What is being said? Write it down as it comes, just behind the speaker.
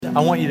I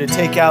want you to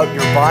take out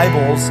your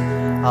Bibles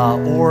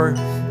or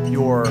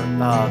your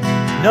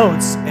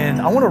notes,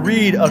 and I want to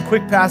read a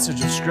quick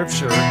passage of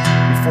Scripture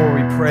before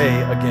we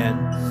pray again.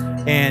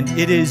 And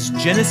it is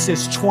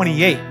Genesis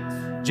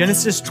 28.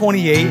 Genesis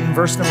 28 in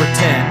verse number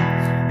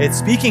 10. It's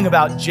speaking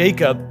about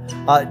Jacob.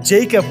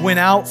 Jacob went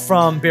out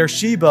from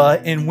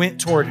Beersheba and went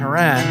toward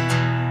Haran.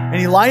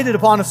 And he lighted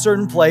upon a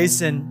certain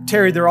place and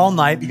tarried there all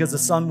night because the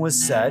sun was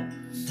set.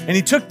 And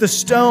he took the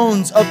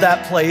stones of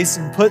that place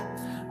and put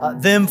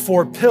them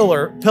for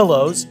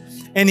pillows.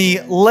 And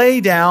he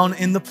lay down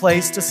in the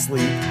place to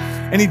sleep.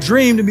 And he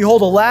dreamed, and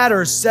behold, a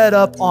ladder set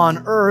up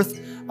on earth.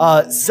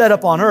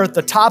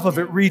 The top of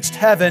it reached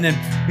heaven,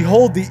 and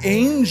behold, the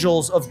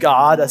angels of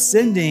God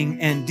ascending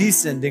and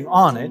descending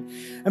on it.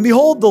 And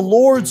behold, the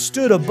Lord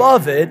stood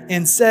above it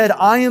and said,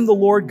 I am the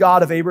Lord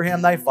God of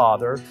Abraham thy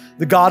father,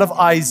 the God of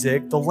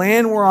Isaac, the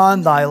land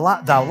whereon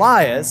thou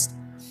liest,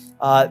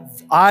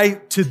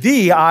 to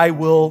thee I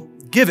will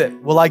give it,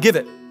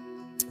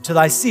 to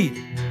thy seed.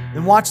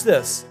 And watch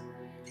this.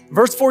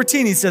 Verse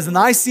 14, he says, and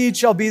thy seed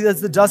shall be as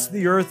the dust of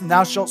the earth, and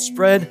thou shalt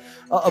spread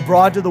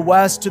abroad to the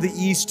west, to the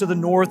east, to the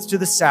north, to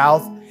the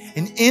south.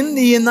 And in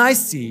thee and thy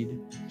seed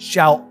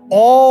shall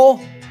all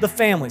the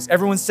families,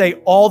 everyone say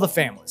all the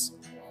families.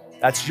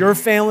 That's your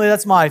family,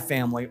 that's my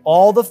family.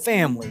 All the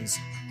families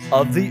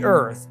of the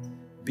earth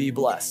be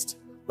blessed.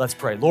 Let's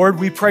pray. Lord,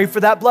 we pray for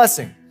that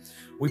blessing.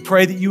 We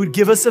pray that you would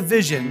give us a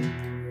vision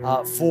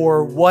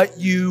for what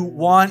you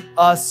want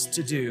us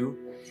to do.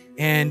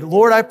 And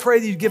Lord, I pray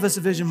that you'd give us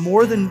a vision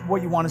more than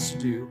what you want us to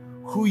do,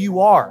 who you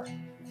are.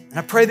 And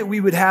I pray that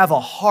we would have a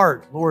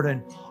heart, Lord,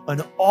 an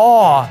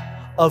awe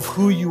of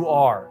who you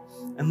are.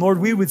 And Lord,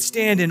 we would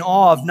stand in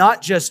awe of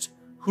not just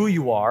who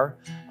you are,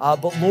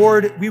 but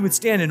Lord, we would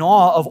stand in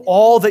awe of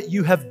all that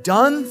you have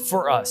done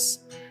for us.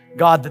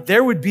 God, that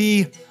there would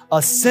be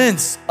a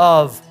sense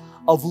of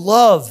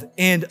love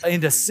and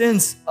a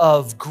sense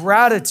of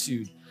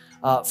gratitude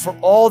for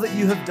all that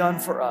you have done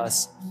for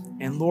us.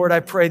 And Lord, I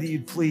pray that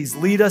you'd please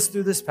lead us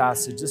through this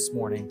passage this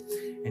morning.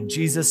 In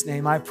Jesus'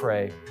 name I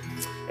pray,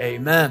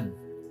 amen.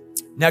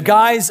 Now,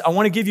 guys, I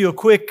want to give you a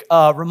quick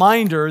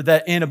reminder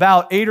that in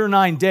about 8 or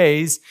 9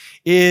 days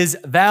is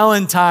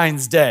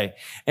Valentine's Day.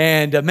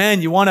 And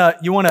men, you want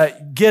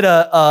to get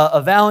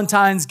a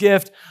Valentine's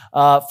gift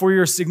for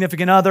your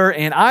significant other.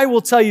 And I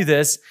will tell you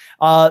this,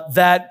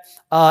 that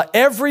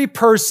every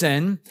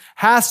person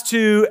has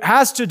to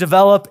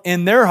develop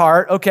in their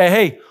heart, okay,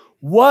 hey,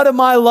 what are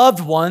my loved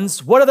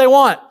ones? What do they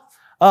want?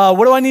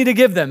 What do I need to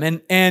give them?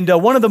 And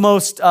one of the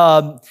most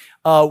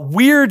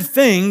weird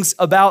things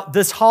about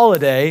this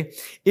holiday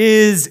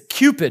is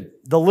Cupid,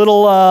 the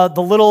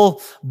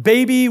little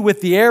baby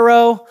with the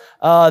arrow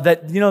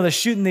that's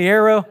shooting the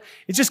arrow.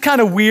 It's just kind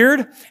of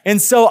weird.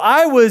 And so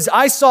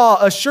I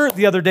saw a shirt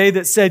the other day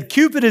that said,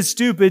 "Cupid is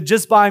stupid,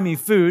 just buy me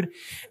food."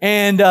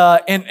 And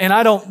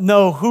I don't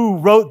know who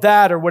wrote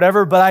that or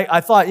whatever, but I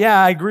thought, yeah,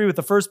 I agree with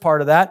the first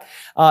part of that,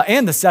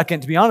 and the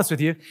second, to be honest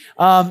with you.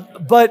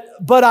 But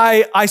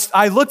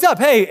I looked up,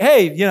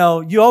 hey,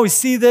 you always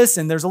see this,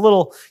 and there's a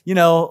little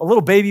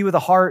baby with a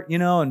heart,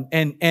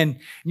 and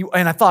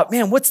I thought,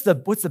 man, what's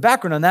the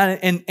background on that?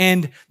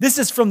 And this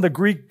is from the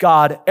Greek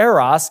god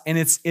Eros, and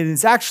it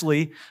is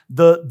actually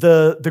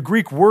the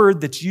Greek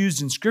word that's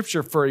used in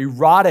Scripture for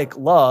erotic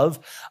love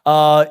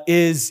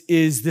is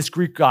this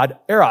Greek god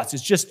Eros.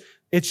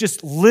 It's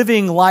just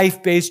living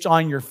life based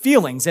on your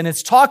feelings. And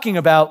it's talking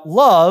about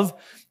love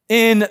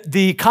in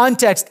the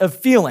context of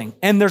feeling.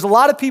 And there's a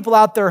lot of people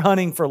out there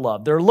hunting for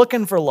love. They're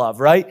looking for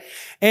love, right?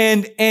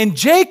 And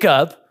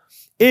Jacob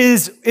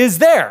is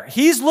there.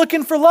 He's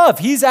looking for love.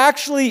 He's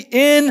actually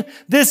in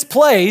this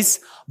place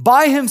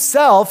by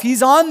himself.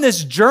 He's on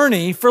this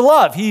journey for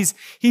love.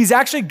 He's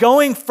actually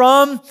going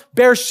from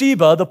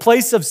Beersheba, the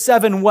place of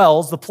 7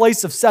 wells, the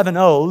place of 7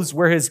 oaths,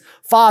 where his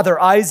father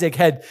Isaac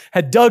had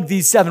dug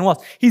these 7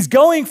 wells. He's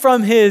going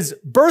from his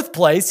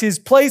birthplace, his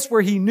place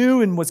where he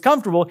knew and was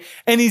comfortable,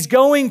 and he's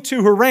going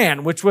to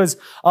Haran, which was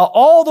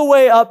all the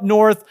way up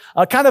north,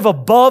 kind of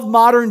above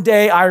modern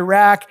day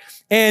Iraq.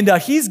 And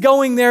he's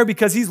going there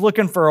because he's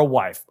looking for a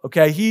wife,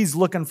 okay? He's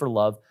looking for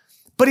love,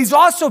 but he's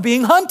also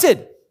being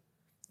hunted.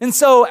 And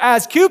so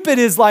as Cupid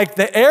is like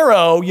the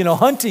arrow, you're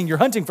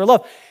hunting for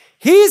love.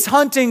 He's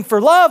hunting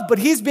for love, but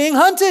he's being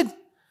hunted.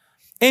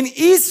 And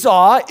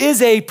Esau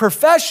is a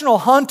professional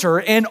hunter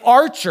and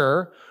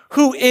archer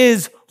who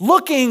is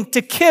looking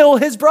to kill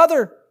his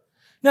brother.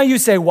 Now you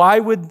say, why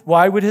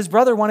would his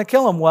brother want to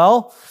kill him?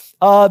 Well,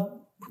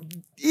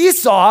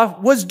 Esau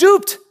was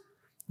duped.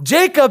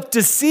 Jacob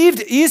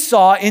deceived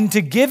Esau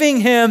into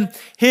giving him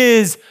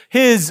his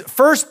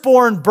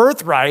firstborn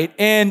birthright,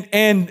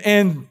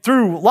 and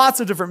through lots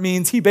of different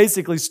means, he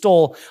basically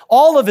stole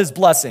all of his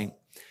blessing.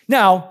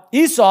 Now,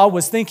 Esau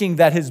was thinking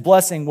that his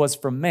blessing was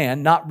from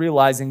man, not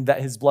realizing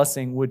that his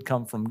blessing would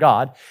come from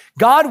God.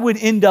 God would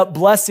end up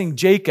blessing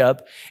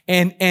Jacob,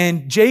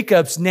 and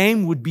Jacob's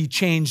name would be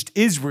changed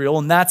Israel,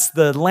 and that's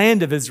the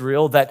land of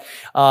Israel that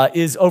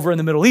is over in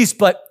the Middle East,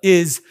 but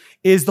is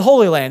is the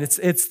Holy Land.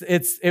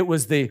 It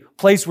was the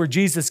place where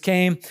Jesus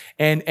came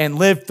and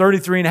lived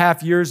 33 and a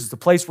half years. It's the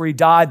place where he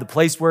died, the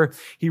place where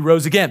he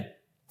rose again.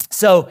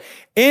 So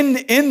in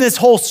this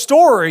whole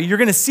story, you're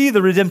going to see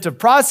the redemptive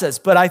process,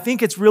 but I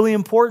think it's really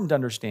important to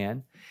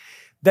understand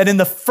that in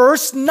the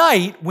first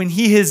night when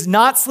he is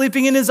not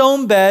sleeping in his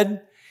own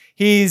bed,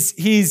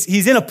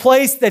 he's in a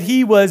place that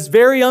he was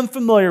very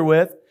unfamiliar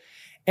with,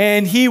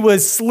 and he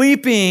was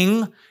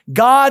sleeping.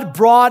 God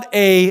brought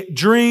a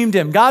dream to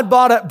him. God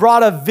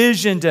brought a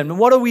vision to him. And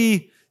what do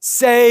we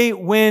say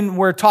when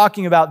we're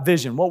talking about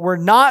vision? What we're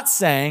not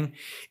saying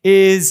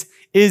is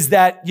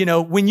that,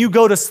 when you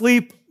go to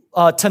sleep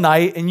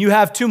tonight and you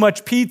have too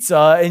much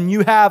pizza and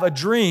you have a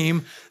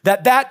dream,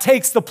 that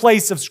takes the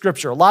place of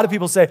Scripture. A lot of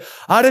people say,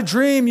 I had a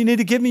dream, you need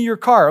to give me your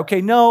car.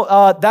 Okay,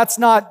 no, that's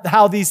not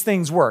how these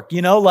things work.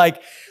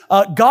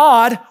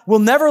 God will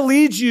never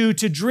lead you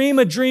to dream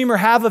a dream or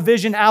have a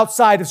vision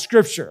outside of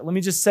Scripture. Let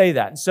me just say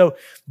that. So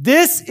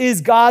this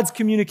is God's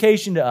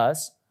communication to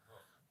us.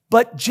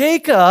 But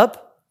Jacob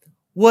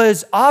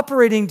was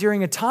operating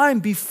during a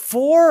time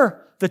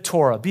before the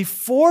Torah,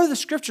 before the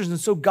Scriptures. And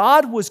so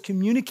God was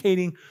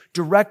communicating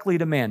directly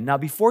to man. Now,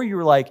 before you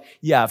were like,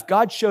 yeah, if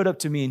God showed up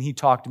to me and he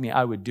talked to me,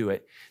 I would do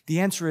it.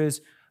 The answer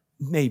is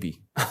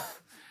maybe.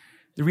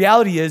 The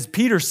reality is,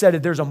 Peter said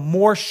that there's a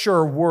more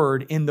sure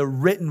word in the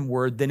written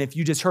word than if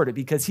you just heard it,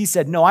 because he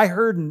said, no, I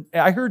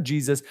heard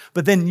Jesus,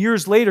 but then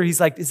years later, he's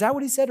like, is that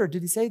what he said, or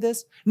did he say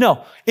this?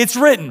 No, it's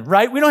written,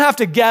 right? We don't have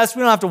to guess.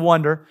 We don't have to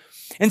wonder.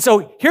 And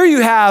so here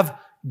you have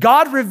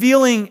God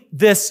revealing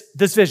this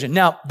vision.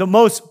 Now, the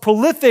most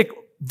prolific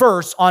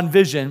verse on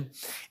vision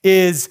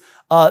is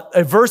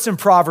a verse in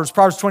Proverbs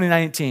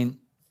 29:18,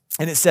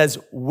 and it says,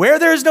 where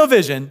there is no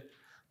vision,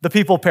 the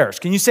people perish.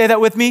 Can you say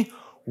that with me?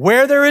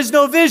 Where there is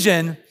no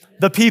vision,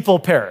 the people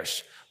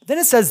perish. But then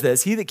it says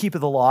this, he that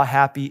keepeth the law,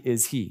 happy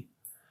is he.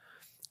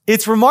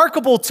 It's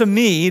remarkable to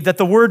me that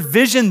the word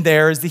vision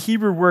there is the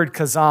Hebrew word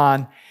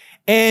kazan,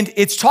 and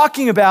it's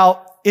talking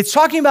about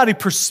a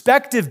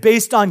perspective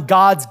based on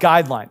God's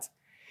guidelines.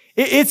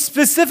 It's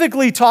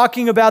specifically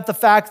talking about the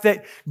fact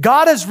that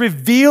God is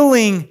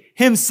revealing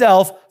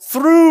himself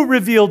through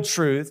revealed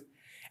truth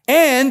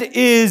and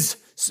is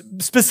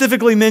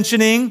specifically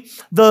mentioning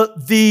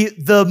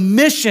the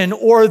mission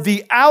or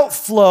the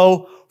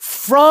outflow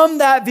from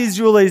that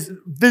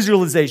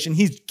visualization.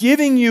 He's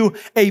giving you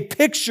a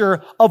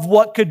picture of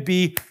what could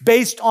be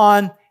based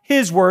on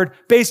his word,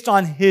 based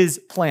on his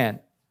plan.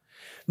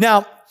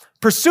 Now,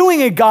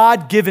 pursuing a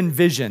God-given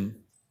vision,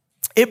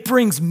 it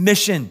brings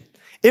mission.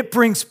 It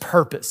brings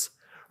purpose,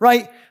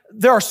 right?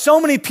 There are so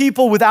many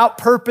people without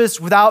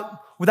purpose, without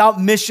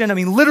mission. I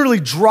mean,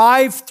 literally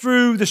drive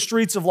through the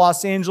streets of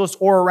Los Angeles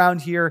or around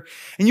here,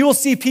 and you will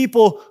see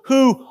people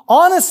who,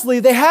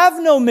 honestly, they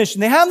have no mission.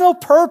 They have no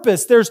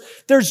purpose.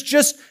 There's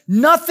just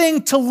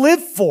nothing to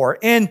live for.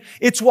 And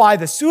it's why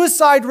the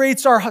suicide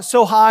rates are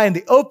so high and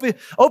the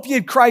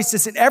opioid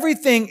crisis and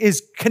everything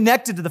is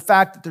connected to the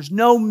fact that there's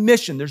no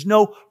mission. There's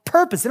no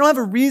purpose. They don't have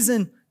a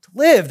reason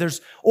live.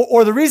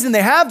 Or the reason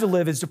they have to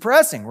live is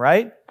depressing,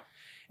 right?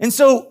 And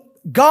so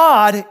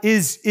God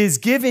is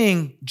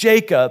giving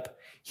Jacob,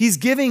 he's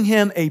giving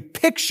him a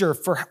picture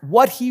for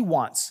what he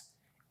wants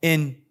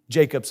in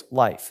Jacob's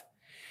life.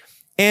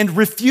 And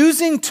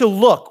refusing to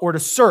look or to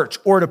search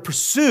or to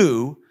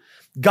pursue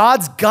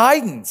God's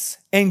guidance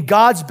and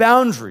God's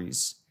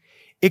boundaries,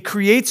 it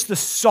creates the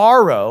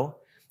sorrow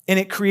and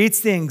it creates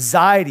the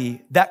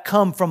anxiety that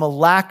come from a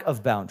lack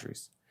of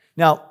boundaries.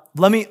 Now,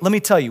 let me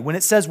tell you, when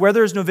it says where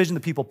there is no vision, the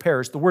people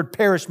perish, the word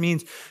perish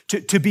means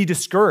to be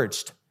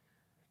discouraged,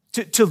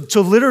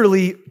 to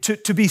literally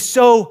be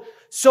so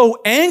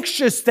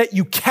anxious that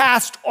you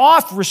cast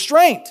off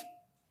restraint.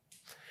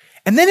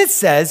 And then it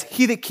says,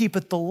 he that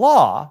keepeth the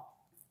law,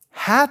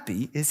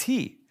 happy is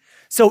he.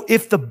 So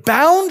if the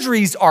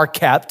boundaries are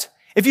kept,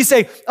 if you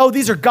say, oh,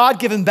 these are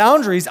God-given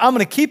boundaries, I'm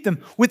going to keep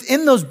them,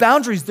 within those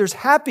boundaries, there's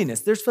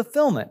happiness, there's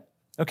fulfillment,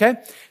 okay?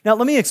 Now,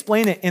 let me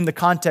explain it in the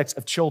context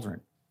of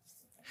children.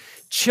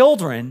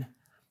 Children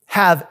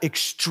have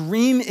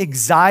extreme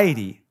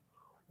anxiety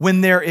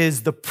when there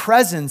is the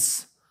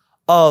presence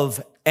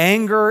of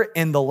anger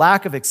and the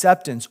lack of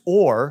acceptance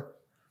or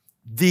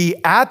the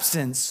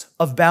absence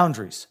of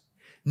boundaries.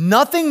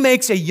 Nothing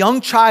makes a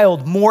young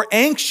child more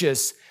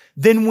anxious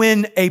than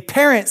when a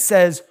parent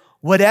says,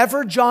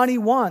 whatever Johnny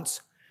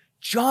wants,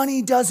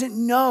 Johnny doesn't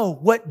know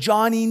what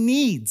Johnny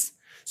needs.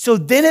 So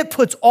then it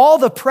puts all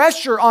the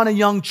pressure on a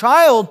young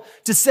child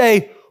to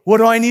say, what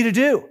do I need to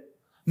do?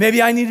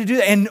 Maybe I need to do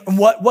that. And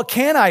what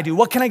can I do?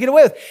 What can I get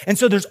away with? And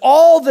so there's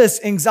all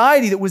this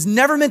anxiety that was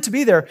never meant to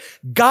be there.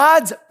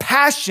 God's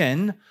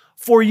passion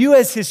for you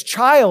as his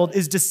child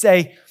is to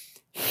say,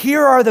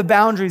 here are the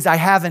boundaries. I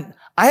haven't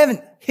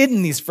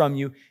hidden these from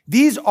you.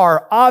 These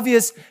are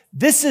obvious.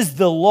 This is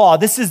the law.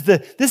 This is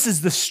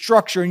the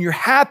structure, and you're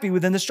happy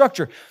within the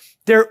structure.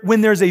 When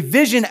there's a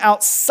vision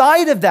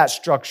outside of that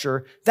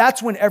structure,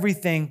 that's when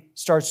everything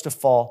starts to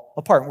fall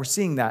apart. And we're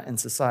seeing that in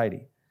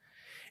society.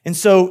 And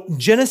so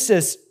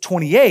Genesis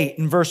 28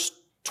 in verse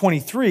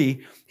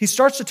 23, he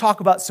starts to talk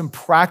about some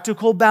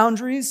practical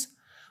boundaries,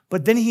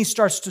 but then he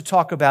starts to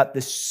talk about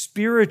the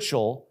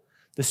spiritual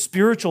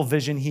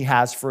vision he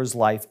has for his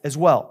life as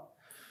well.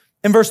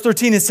 In verse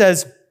 13, it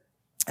says,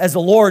 as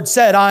the Lord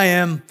said,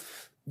 I'm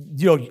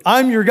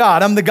your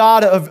God. I'm the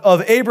God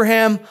of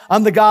Abraham.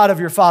 I'm the God of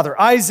your father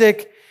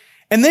Isaac.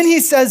 And then he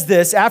says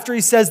this, after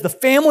he says the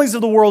families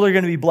of the world are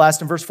going to be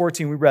blessed. In verse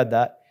 14, we read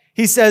that.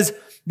 He says,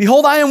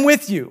 behold, I am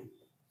with you.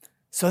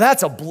 So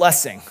that's a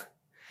blessing,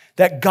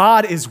 that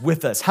God is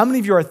with us. How many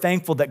of you are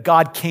thankful that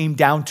God came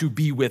down to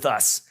be with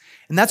us?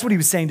 And that's what he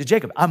was saying to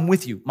Jacob. I'm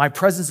with you. My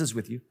presence is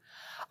with you.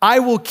 I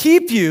will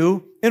keep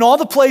you in all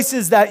the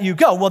places that you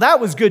go. Well, that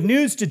was good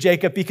news to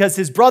Jacob because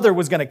his brother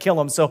was going to kill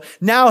him. So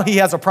now he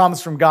has a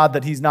promise from God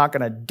that he's not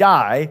going to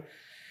die.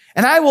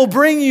 And I will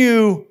bring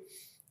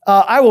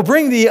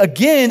thee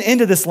again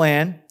into this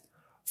land,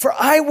 for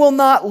I will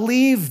not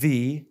leave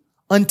thee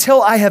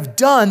until I have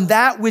done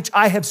that which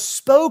I have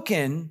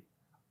spoken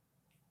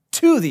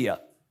to thee.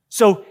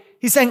 So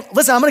he's saying,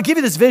 listen, I'm going to give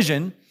you this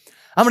vision.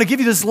 I'm going to give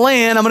you this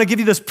land. I'm going to give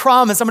you this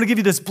promise. I'm going to give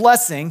you this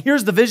blessing.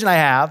 Here's the vision I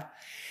have.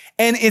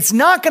 And it's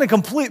not going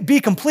to be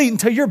complete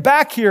until you're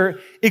back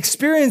here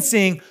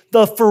experiencing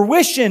the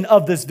fruition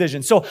of this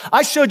vision. So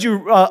I showed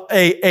you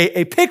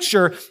a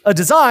picture, a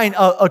design,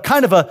 a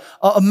kind of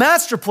a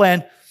master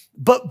plan,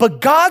 but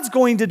God's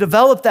going to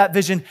develop that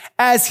vision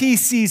as he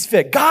sees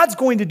fit. God's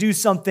going to do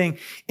something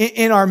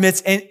in our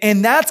midst,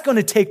 and that's going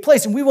to take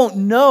place. And we won't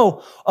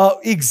know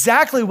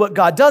exactly what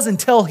God does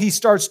until he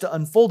starts to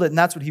unfold it. And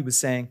that's what he was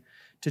saying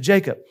to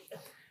Jacob.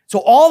 So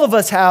all of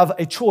us have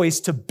a choice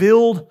to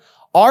build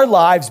our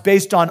lives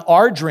based on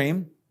our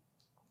dream,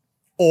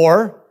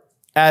 or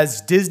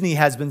as Disney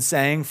has been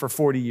saying for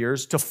 40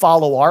 years, to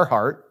follow our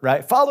heart,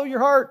 right? Follow your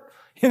heart.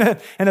 And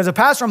as a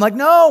pastor, I'm like,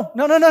 no.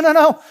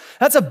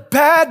 That's a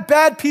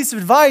bad piece of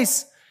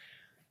advice.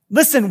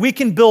 Listen, we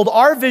can build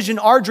our vision,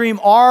 our dream,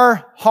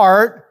 our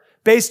heart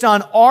based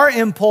on our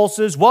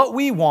impulses, what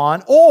we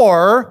want,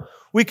 or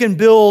we can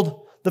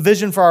build the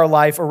vision for our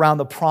life around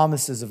the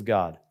promises of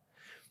God.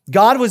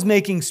 God was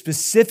making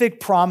specific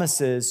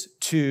promises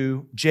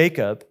to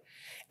Jacob,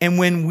 and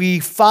when we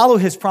follow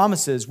his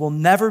promises, we'll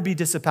never be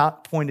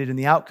disappointed in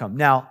the outcome.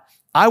 Now,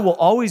 I will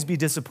always be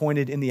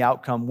disappointed in the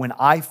outcome when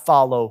I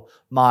follow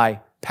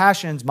my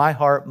passions, my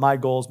heart, my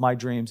goals, my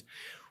dreams.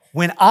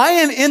 When I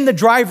am in the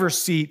driver's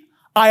seat,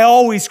 I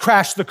always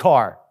crash the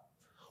car.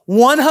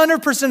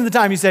 100% of the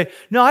time you say,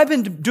 no, I've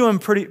been doing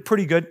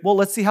pretty good. Well,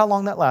 let's see how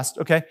long that lasts,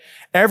 okay?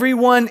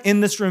 Everyone in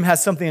this room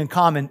has something in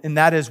common, and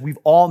that is we've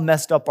all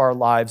messed up our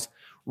lives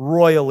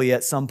royally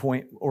at some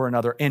point or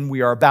another, and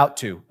we are about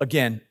to,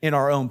 again, in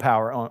our own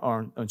power,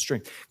 our own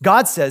strength.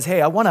 God says,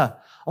 hey, I want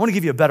to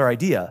give you a better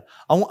idea.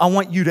 I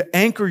want you to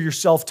anchor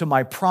yourself to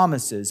my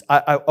promises.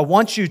 I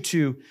want you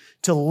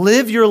to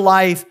live your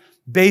life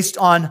based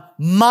on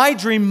my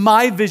dream,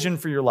 my vision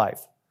for your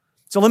life.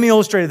 So let me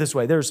illustrate it this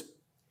way. There's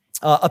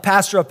a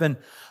pastor up in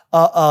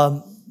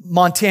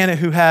Montana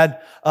who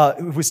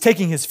was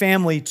taking his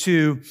family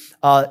to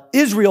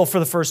Israel for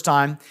the first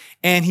time,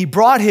 and he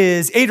brought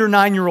his 8 or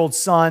 9-year-old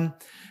son,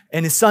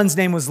 and his son's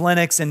name was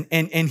Lennox, and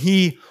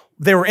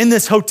they were in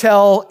this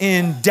hotel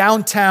in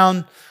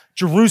downtown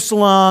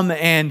Jerusalem,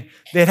 and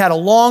they had a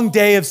long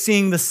day of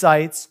seeing the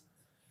sights,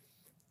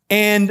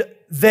 and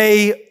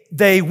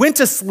they went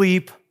to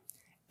sleep,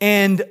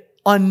 and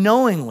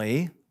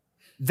unknowingly,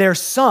 their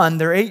son,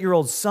 their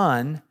 8-year-old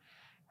son,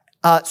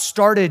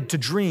 started to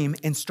dream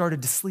and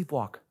started to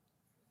sleepwalk.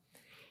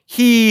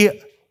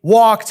 He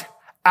walked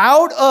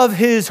out of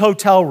his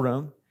hotel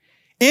room,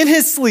 in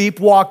his sleep,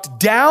 walked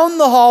down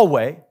the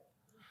hallway,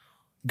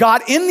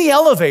 got in the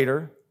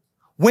elevator,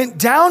 went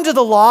down to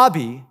the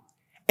lobby,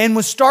 and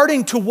was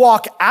starting to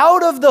walk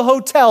out of the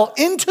hotel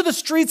into the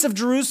streets of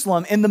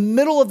Jerusalem in the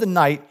middle of the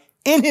night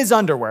in his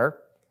underwear,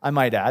 I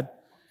might add.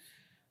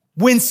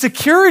 When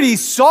security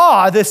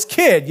saw this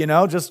kid,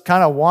 just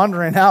kind of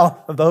wandering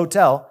out of the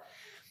hotel,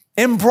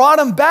 and brought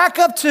him back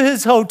up to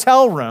his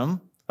hotel room.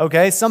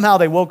 Okay, somehow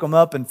they woke him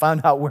up and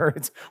found out where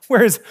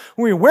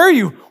are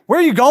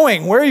you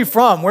going? Where are you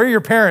from? Where are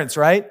your parents?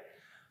 Right?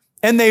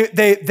 And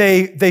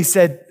they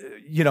said,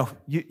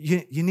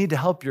 you need to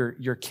help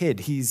your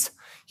kid.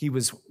 He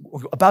was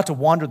about to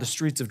wander the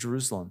streets of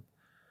Jerusalem.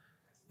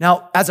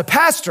 Now, as a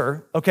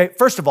pastor, okay,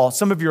 first of all,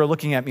 some of you are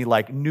looking at me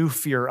like new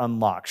fear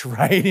unlocked,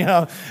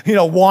 right?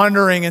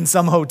 Wandering in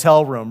some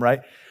hotel room,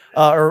 right,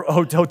 or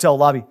hotel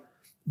lobby.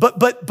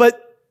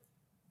 But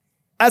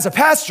as a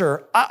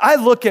pastor, I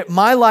look at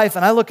my life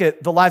and I look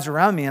at the lives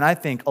around me, and I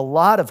think a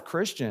lot of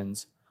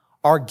Christians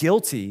are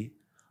guilty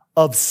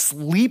of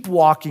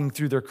sleepwalking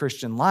through their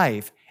Christian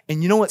life.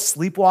 And you know what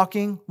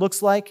sleepwalking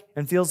looks like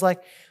and feels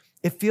like?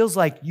 It feels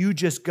like you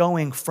just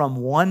going from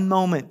one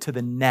moment to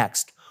the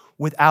next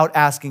without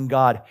asking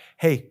God,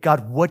 hey,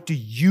 God, what do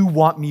you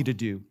want me to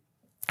do?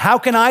 How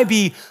can I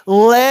be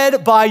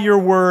led by your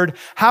word?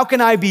 How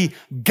can I be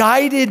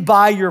guided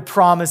by your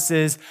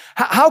promises?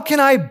 How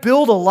can I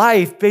build a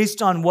life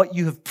based on what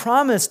you have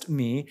promised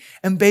me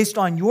and based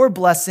on your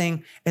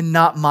blessing and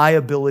not my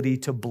ability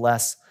to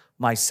bless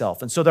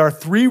myself. And so there are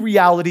three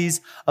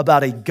realities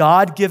about a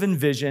God-given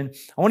vision.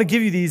 I want to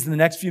give you these in the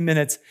next few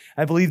minutes.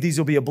 I believe these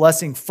will be a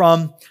blessing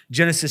from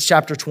Genesis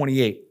chapter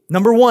 28.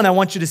 Number one, I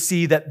want you to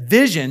see that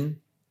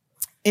vision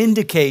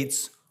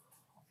indicates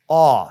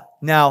awe.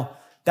 Now,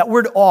 that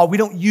word awe, we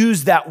don't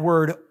use that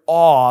word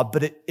awe,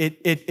 but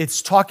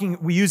it's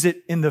talking, we use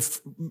it in the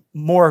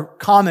more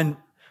common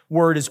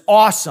word is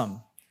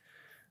awesome.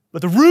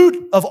 But the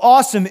root of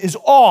awesome is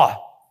awe,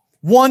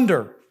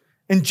 wonder.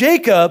 And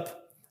Jacob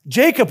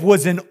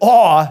was in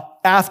awe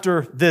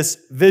after this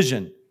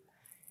vision.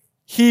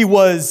 He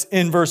was,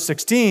 in verse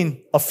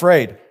 16,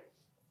 afraid.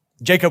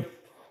 Jacob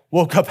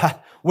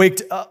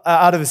waked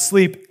out of his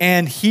sleep,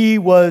 and he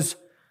was,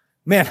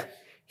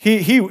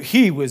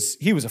 he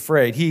was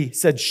afraid. He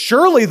said,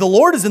 surely the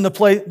Lord is in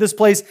this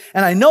place,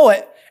 and I know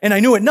it, and I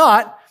knew it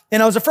not,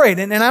 and I was afraid.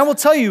 And I will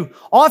tell you,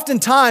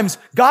 oftentimes,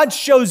 God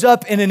shows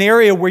up in an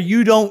area where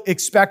you don't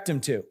expect him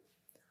to.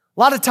 A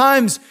lot of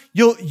times,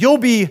 you'll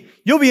be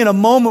in a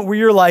moment where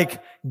you're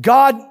like,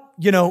 God,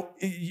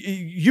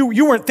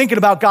 you weren't thinking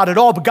about God at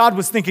all, but God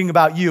was thinking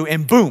about you,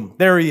 and boom,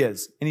 there he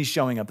is, and he's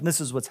showing up. And this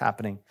is what's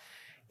happening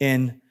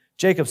in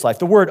Jacob's life.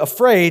 The word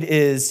afraid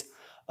is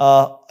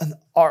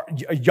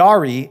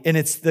yari, and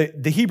it's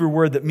the Hebrew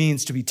word that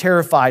means to be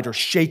terrified or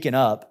shaken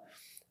up,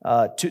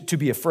 to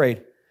be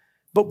afraid.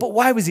 But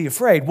why was he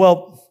afraid?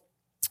 Well,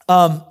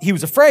 he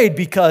was afraid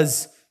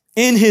because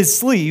in his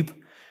sleep,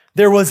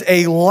 there was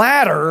a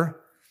ladder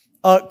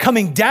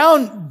coming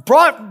down,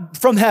 brought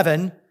from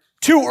heaven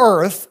to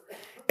earth,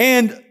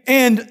 and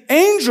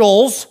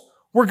angels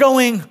were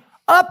going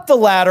up the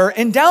ladder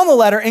and down the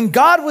ladder, and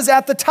God was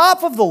at the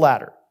top of the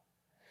ladder.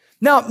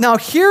 Now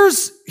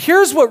here's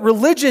what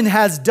religion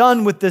has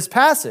done with this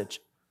passage.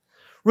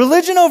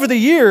 Religion over the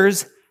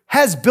years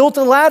has built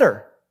a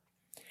ladder.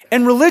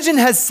 And religion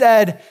has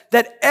said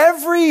that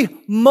every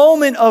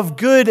moment of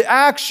good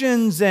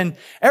actions and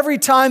every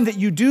time that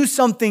you do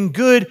something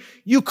good,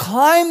 you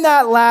climb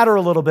that ladder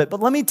a little bit. But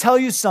let me tell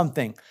you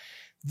something.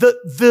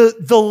 The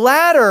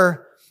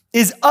ladder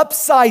is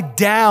upside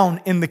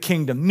down in the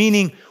kingdom,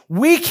 meaning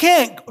we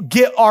can't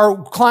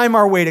climb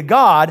our way to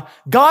God.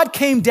 God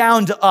came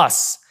down to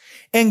us.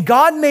 And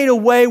God made a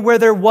way where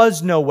there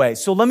was no way.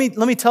 So let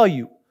me tell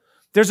you,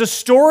 there's a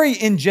story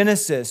in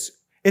Genesis.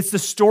 It's the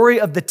story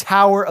of the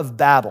Tower of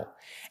Babel.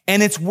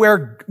 And it's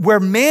where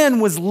man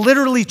was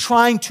literally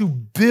trying to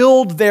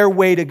build their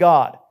way to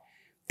God.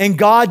 And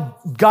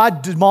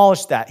God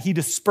demolished that. He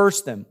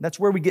dispersed them. That's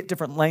where we get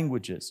different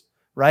languages,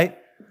 right?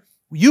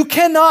 You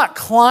cannot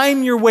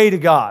climb your way to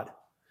God.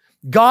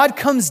 God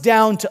comes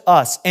down to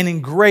us, and in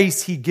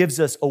grace, he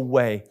gives us a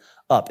way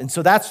up. And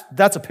so that's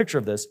a picture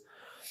of this.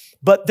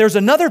 But there's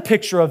another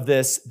picture of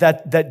this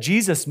that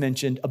Jesus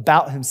mentioned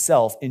about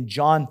himself in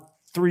John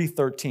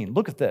 3:13.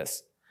 Look at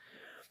this.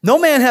 No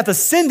man hath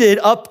ascended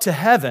up to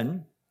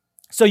heaven,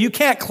 so you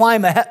can't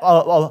climb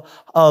I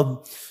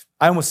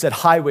almost said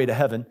highway to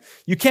heaven.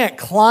 You can't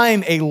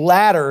climb a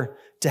ladder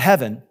to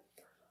heaven,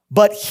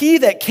 but he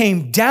that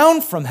came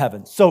down from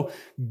heaven. So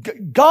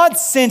God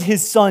sent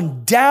his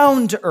son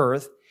down to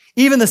earth,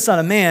 even the Son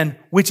of Man,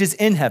 which is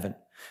in heaven.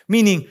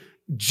 Meaning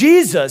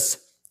Jesus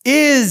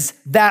is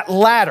that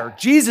ladder.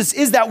 Jesus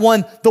is that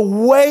one, the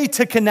way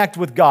to connect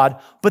with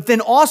God. But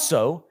then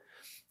also,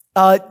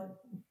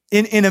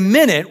 in a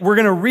minute, we're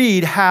going to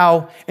read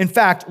how, in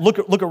fact, look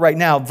at right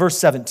now, verse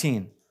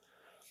 17.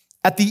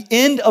 At the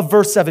end of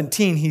verse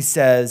 17, he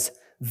says,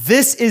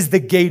 this is the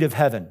gate of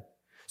heaven.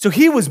 So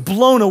he was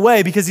blown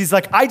away because he's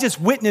like, I just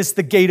witnessed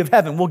the gate of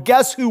heaven. Well,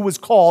 guess who was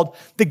called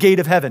the gate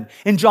of heaven?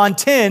 In John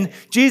 10,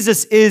 he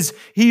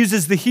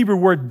uses the Hebrew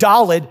word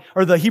daled,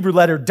 or the Hebrew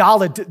letter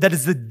daled, that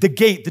is the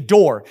gate, the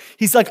door.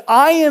 He's like,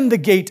 I am the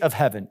gate of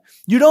heaven.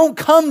 You don't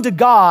come to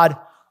God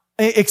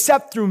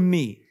except through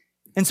me.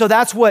 And so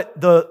that's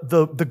what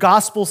the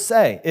Gospels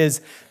say,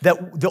 is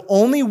that the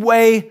only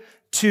way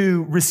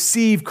to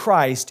receive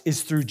Christ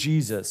is through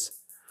Jesus.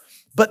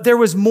 But there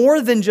was more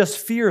than just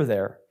fear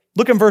there.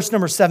 Look in verse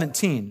number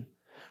 17.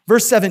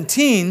 Verse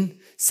 17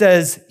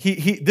 says,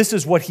 this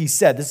is what he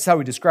said. This is how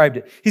he described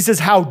it. He says,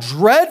 how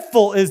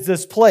dreadful is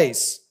this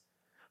place?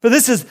 For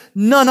this is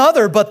none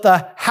other but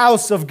the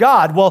house of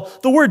God. Well,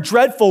 the word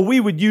dreadful, we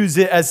would use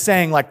it as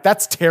saying like,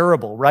 that's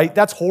terrible, right?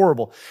 That's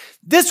horrible.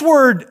 This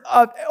word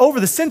over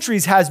the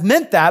centuries has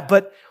meant that,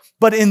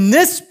 but in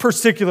this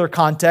particular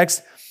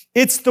context,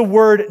 it's the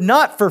word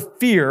not for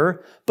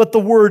fear, but the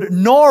word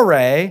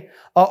nore,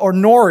 or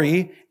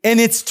nori, and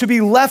it's to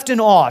be left in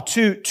awe,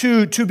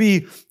 to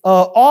be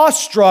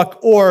awestruck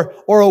or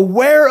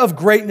aware of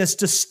greatness,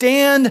 to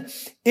stand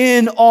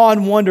in awe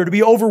and wonder, to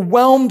be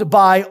overwhelmed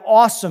by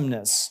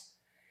awesomeness.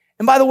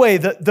 And by the way,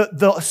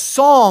 the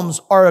Psalms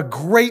are a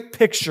great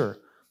picture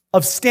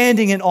of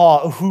standing in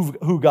awe of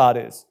who God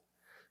is.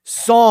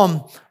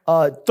 Psalm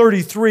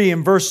 33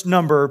 in verse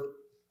number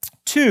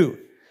 2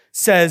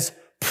 says,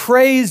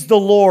 praise the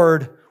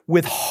Lord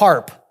with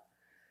harp.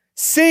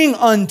 Sing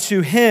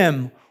unto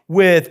him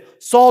with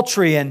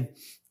psaltery and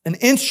an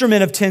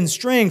instrument of 10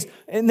 strings.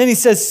 And then he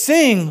says,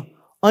 sing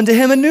unto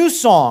him a new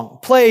song.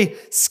 Play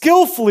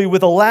skillfully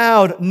with a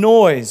loud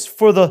noise,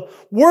 for the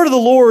word of the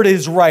Lord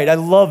is right. I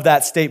love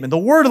that statement. The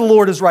word of the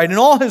Lord is right, and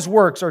all his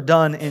works are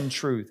done in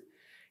truth.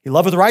 He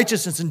loveth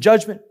righteousness and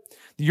judgment.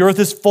 The earth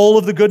is full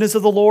of the goodness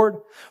of the Lord.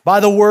 By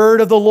the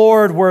word of the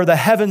Lord were the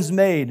heavens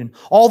made, and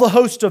all the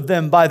host of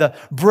them by the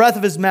breath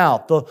of his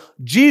mouth.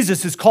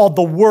 Jesus is called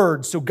the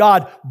Word, so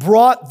God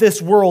brought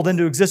this world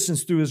into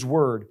existence through his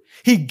word.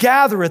 He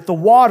gathereth the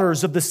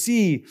waters of the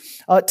sea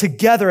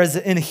together as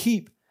in a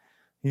heap.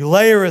 He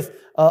layereth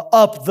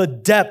up the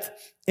depth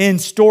in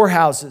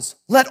storehouses.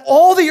 Let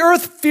all the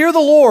earth fear the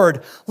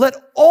Lord. Let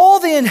all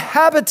the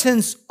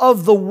inhabitants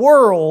of the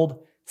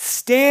world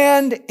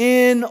stand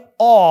in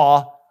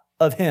awe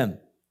of him.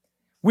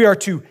 We are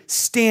to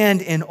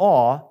stand in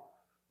awe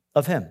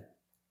of him.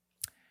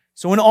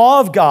 So in awe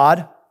of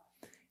God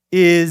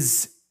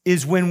is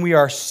when we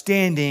are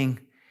standing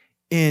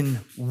in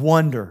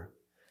wonder.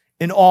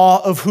 In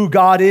awe of who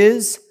God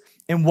is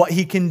and what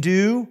he can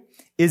do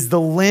is the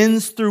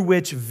lens through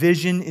which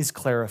vision is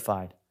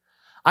clarified.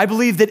 I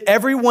believe that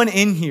everyone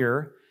in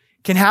here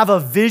can have a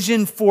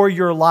vision for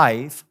your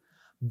life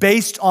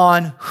based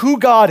on who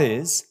God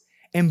is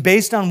and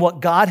based on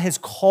what God has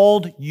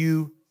called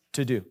you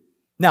to do.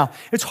 Now,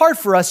 it's hard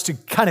for us to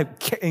kind of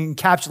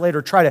encapsulate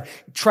or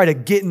try to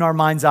get in our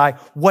mind's eye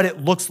what it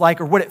looks like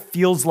or what it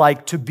feels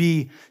like to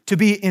be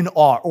in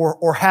awe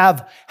or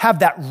have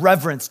that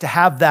reverence, to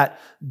have that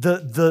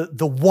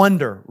the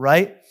wonder,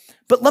 right?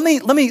 But let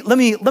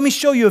me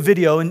show you a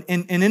video, and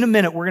in a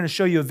minute we're going to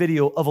show you a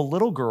video of a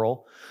little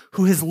girl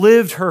who has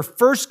lived her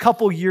first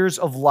couple years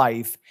of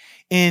life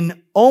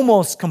in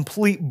almost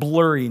complete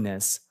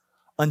blurriness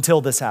until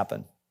this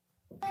happened.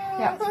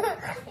 Yeah.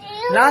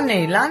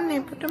 Lani,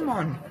 put them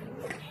on.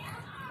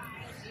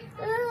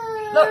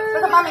 Look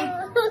at mommy.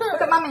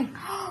 Look at mommy.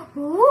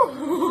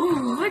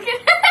 Ooh, look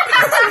at that.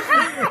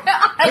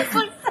 Eyes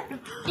look so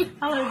cute.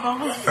 Hello,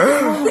 Bubbles.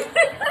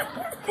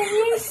 Can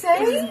you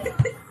see?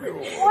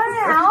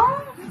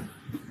 Wow.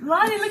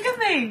 Lani, look at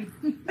me.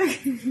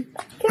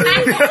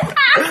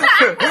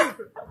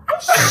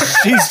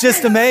 She's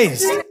just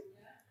amazed.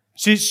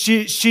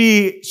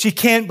 She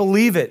can't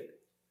believe it.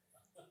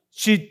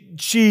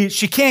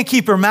 She can't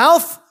keep her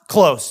mouth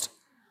closed.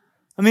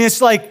 I mean,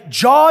 it's like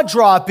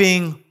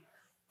jaw-dropping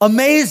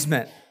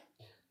amazement.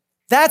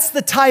 That's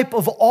the type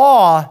of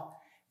awe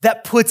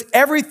that puts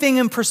everything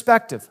in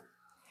perspective.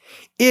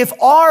 If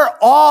our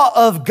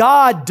awe of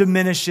God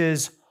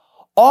diminishes,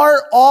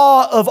 our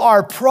awe of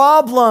our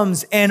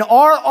problems and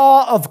our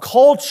awe of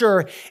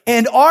culture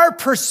and our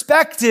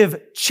perspective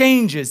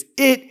changes,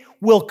 it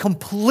will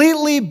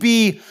completely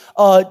be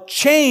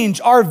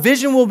changed. Our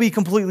vision will be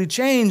completely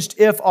changed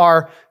if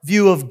our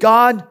view of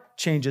God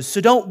changes. So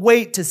don't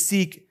wait to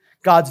seek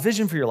God's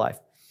vision for your life,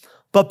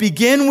 but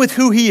begin with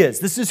who he is.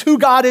 This is who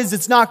God is.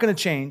 It's not going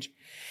to change.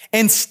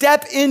 And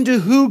step into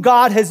who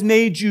God has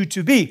made you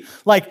to be.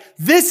 Like,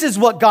 this is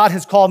what God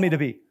has called me to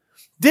be.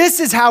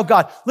 This is how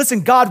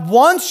listen, God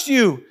wants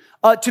you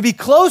to be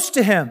close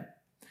to him.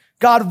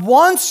 God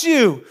wants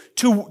you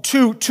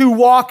to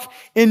walk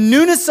in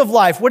newness of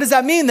life. What does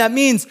that mean? That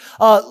means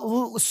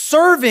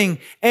serving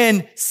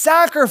and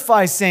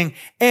sacrificing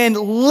and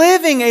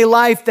living a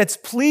life that's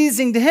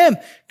pleasing to him.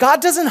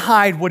 God doesn't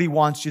hide what he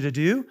wants you to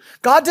do.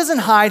 God doesn't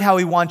hide how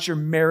he wants your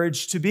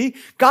marriage to be.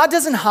 God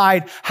doesn't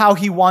hide how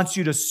he wants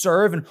you to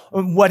serve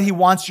and what he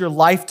wants your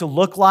life to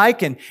look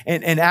like and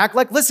act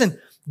like. Listen,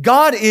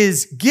 God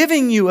is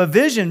giving you a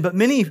vision, but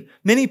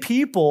many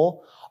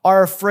people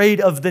are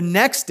afraid of the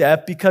next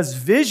step because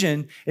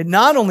vision, it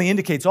not only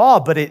indicates awe,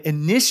 but it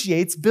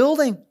initiates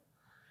building.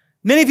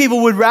 Many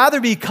people would rather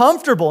be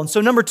comfortable. And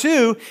so number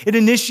two, it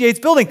initiates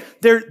building.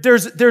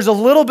 There's a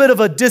little bit of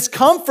a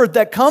discomfort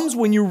that comes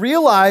when you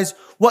realize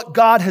what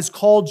God has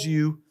called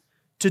you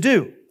to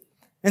do.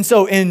 And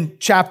so in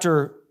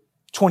chapter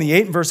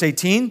 28 and verse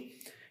 18,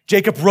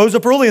 Jacob rose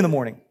up early in the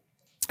morning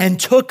and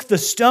took the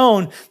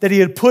stone that he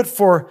had put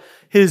for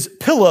his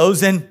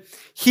pillows, and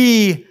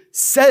he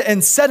set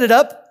it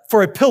up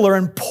for a pillar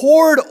and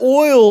poured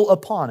oil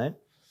upon it,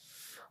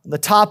 on the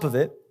top of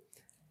it.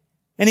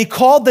 And he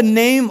called the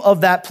name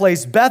of that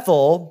place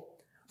Bethel,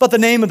 but the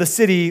name of the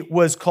city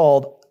was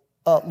called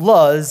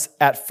Luz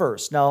at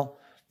first. Now,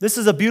 this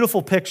is a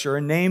beautiful picture,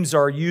 and names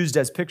are used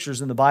as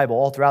pictures in the Bible,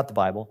 all throughout the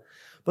Bible.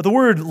 But the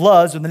word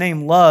Luz, or the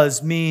name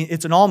Luz,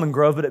 it's an almond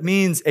grove, but it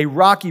means a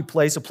rocky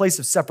place, a place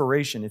of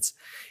separation.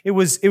 It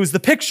was the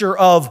picture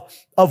of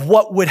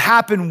what would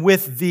happen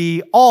with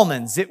the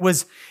almonds. It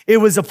was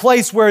a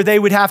place where they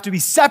would have to be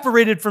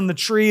separated from the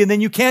tree, and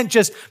then you can't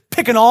just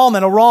pick an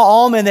almond, a raw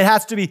almond. It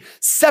has to be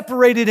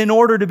separated in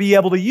order to be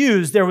able to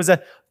use. There was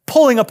a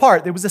pulling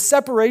apart. There was a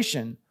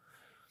separation.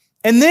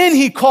 And then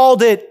he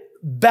called it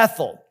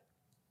Bethel.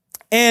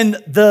 And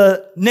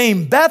the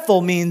name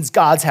Bethel means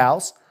God's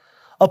house,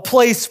 a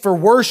place for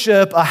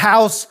worship, a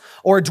house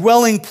or a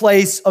dwelling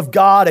place of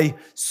God, a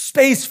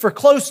space for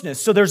closeness.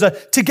 So there's a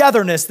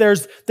togetherness.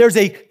 There's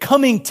a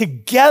coming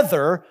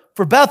together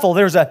for Bethel,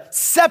 there's a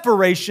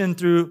separation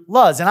through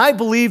Luz. And I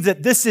believe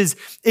that this is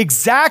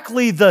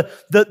exactly the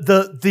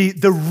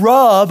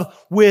rub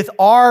with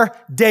our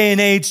day and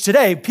age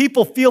today.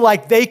 People feel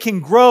like they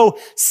can grow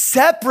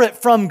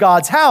separate from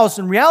God's house.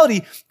 In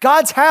reality,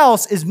 God's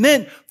house is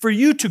meant for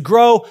you to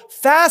grow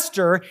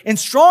faster and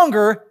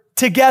stronger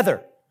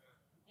together.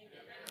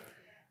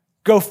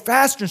 Go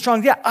faster and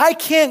stronger. Yeah, I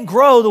can't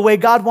grow the way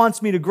God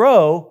wants me to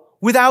grow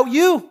without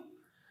you.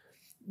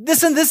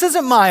 This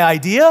isn't my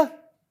idea.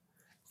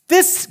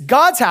 This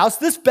God's house,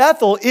 this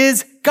Bethel,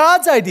 is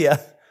God's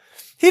idea.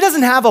 He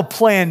doesn't have a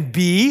plan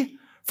B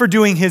for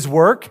doing his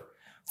work,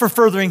 for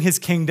furthering his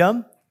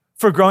kingdom,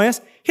 for growing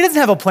us. He doesn't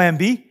have a plan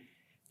B.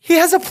 He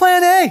has a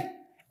plan A,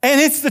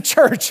 and it's the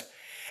church.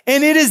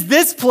 And it is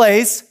this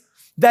place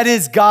that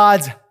is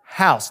God's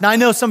house. Now, I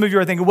know some of you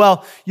are thinking,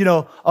 well,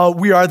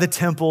 we are the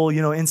temple,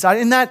 inside.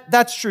 And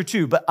that's true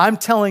too. But I'm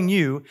telling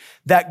you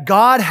that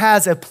God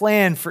has a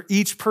plan for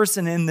each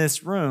person in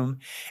this room.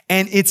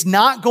 And it's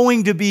not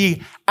going to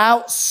be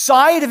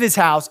outside of his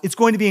house. It's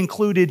going to be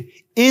included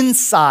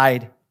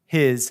inside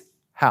his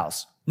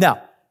house.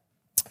 Now,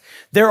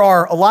 there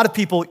are a lot of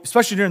people,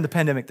 especially during the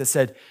pandemic, that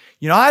said,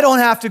 I don't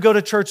have to go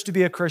to church to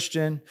be a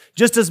Christian,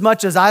 just as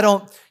much as I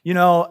don't,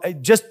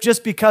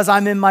 just because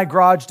I'm in my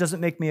garage doesn't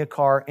make me a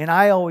car. And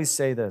I always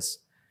say this,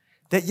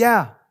 that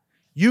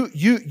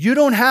you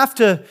don't have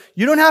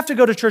to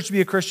go to church to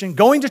be a Christian.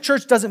 Going to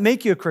church doesn't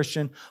make you a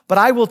Christian, but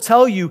I will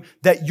tell you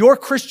that your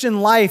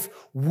Christian life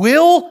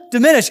will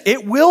diminish.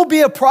 It will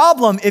be a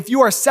problem if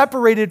you are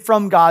separated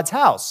from God's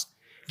house.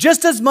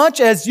 Just as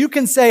much as you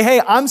can say, hey,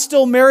 I'm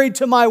still married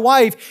to my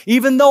wife,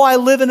 even though I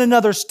live in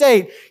another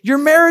state, your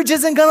marriage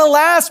isn't going to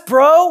last,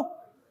 bro.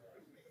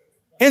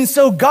 And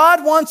so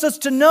God wants us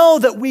to know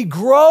that we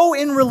grow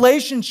in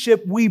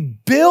relationship, we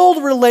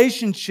build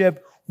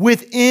relationship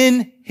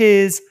within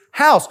his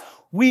house.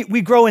 We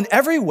grow in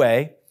every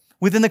way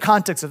within the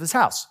context of his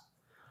house.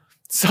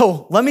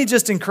 So let me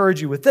just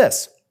encourage you with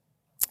this,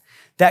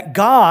 that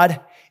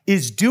God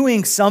is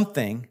doing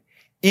something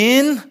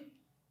in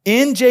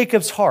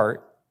Jacob's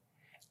heart.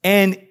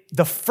 And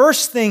the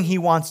first thing he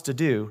wants to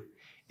do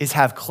is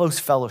have close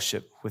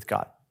fellowship with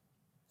God.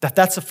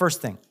 That's the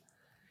first thing.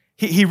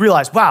 He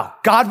realized, wow,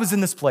 God was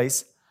in this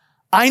place.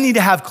 I need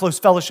to have close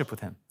fellowship with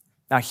him.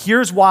 Now,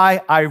 here's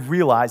why I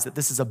realize that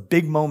this is a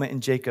big moment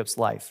in Jacob's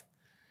life.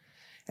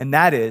 And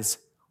that is,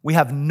 we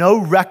have no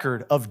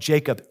record of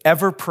Jacob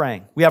ever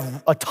praying. We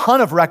have a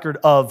ton of record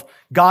of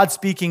God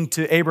speaking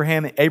to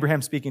Abraham, and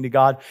Abraham speaking to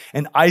God,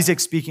 and Isaac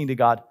speaking to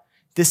God.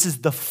 This is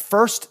the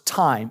first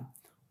time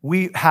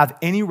we have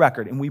any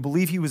record, and we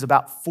believe he was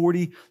about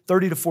 30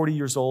 to 40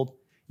 years old.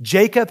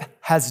 Jacob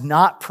has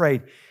not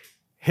prayed.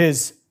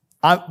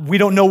 We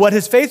don't know what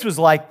his faith was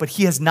like, but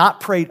he has not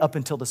prayed up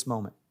until this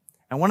moment.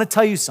 I want to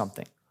tell you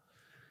something,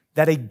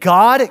 that a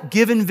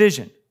God-given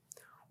vision,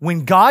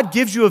 when God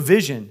gives you a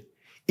vision,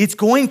 it's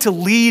going to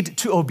lead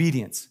to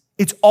obedience.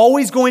 It's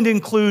always going to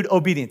include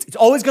obedience. It's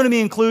always going to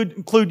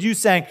include you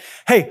saying,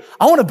 hey,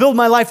 I want to build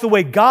my life the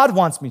way God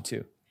wants me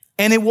to.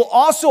 And it will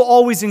also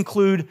always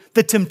include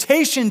the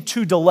temptation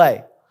to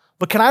delay.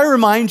 But can I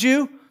remind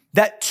you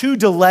that to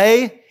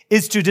delay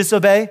is to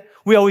disobey?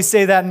 We always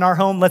say that in our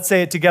home. Let's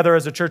say it together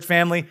as a church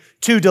family.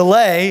 To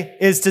delay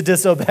is to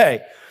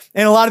disobey.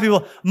 And a lot of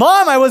people,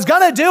 Mom, I was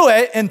going to do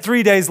it. And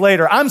 3 days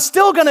later, I'm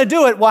still going to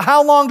do it. Well,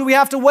 how long do we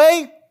have to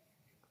wait?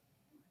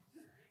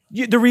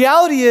 The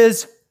reality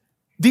is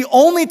the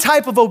only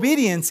type of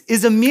obedience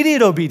is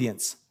immediate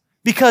obedience,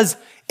 because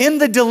in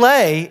the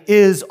delay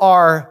is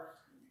our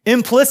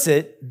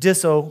implicit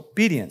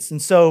disobedience. And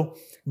so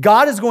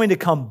God is going to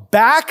come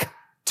back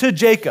to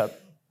Jacob,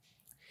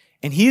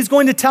 and he's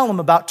going to tell him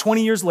about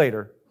 20 years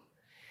later,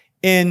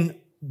 in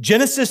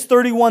Genesis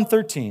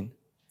 31:13,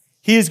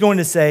 he is going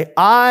to say,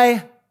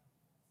 I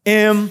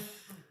am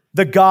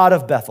the God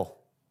of Bethel,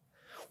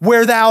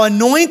 where thou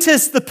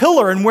anointest the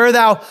pillar and where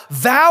thou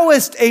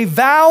vowest a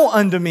vow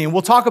unto me. And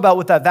we'll talk about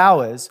what that vow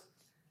is.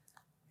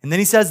 And then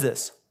he says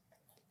this,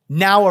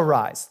 now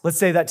arise. Let's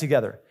say that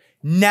together.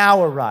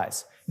 Now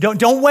arise.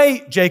 Don't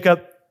wait,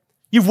 Jacob.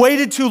 You've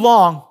waited too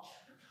long.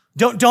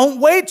 Don't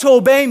wait to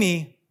obey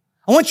me.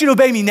 I want you to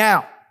obey me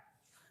now.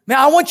 Man,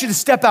 I want you to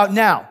step out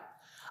now.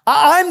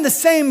 I'm the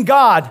same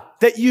God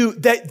that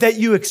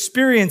you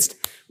experienced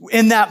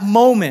in that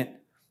moment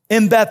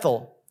in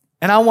Bethel,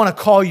 and I want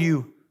to call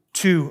you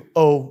to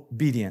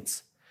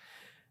obedience.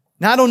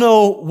 Now, I don't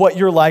know what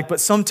you're like, but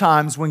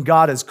sometimes when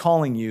God is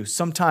calling you,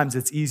 sometimes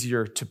it's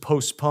easier to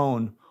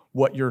postpone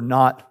what you're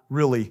not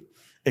really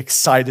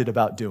excited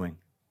about doing.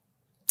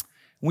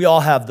 We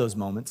all have those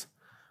moments.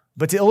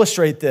 But to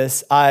illustrate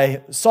this,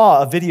 I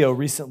saw a video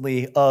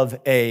recently of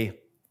a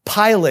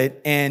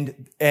pilot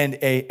and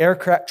a air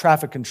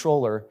traffic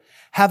controller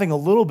having a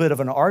little bit of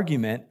an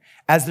argument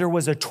as there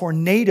was a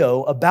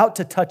tornado about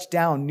to touch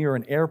down near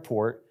an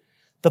airport.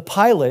 The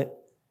pilot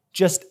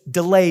just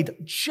delayed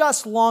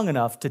just long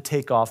enough to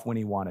take off when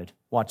he wanted.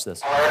 Watch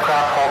this.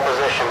 Aircraft hold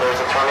position.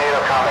 There's a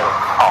tornado coming.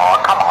 Oh,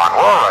 come on.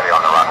 We're already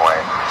on the runway.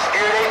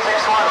 Spirit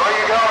 861, where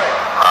are you going?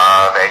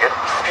 Vegas.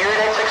 Spirit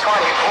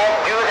 861, you can't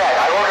do that.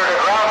 I ordered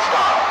a ground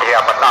stop.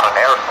 Yeah, but not an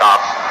air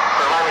stop.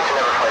 Remind me to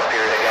never fly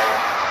Spirit again.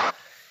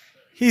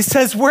 He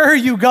says, where are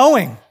you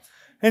going?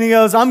 And he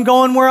goes, I'm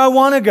going where I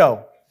want to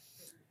go.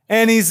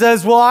 And he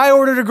says, well, I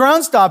ordered a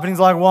ground stop. And he's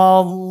like,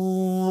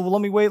 well,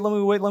 let me wait.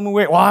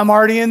 Well, I'm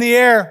already in the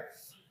air.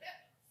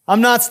 I'm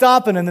not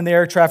stopping. And then the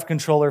air traffic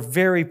controller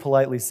very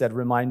politely said,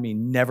 remind me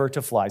never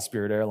to fly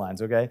Spirit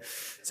Airlines, okay?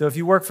 So if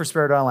you work for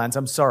Spirit Airlines,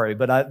 I'm sorry,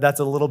 but that's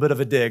a little bit of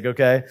a dig,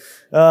 okay?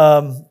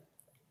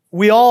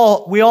 We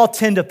all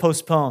tend to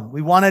postpone.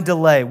 We want to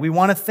delay. We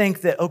want to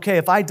think that, okay,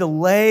 if I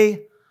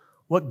delay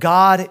what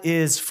God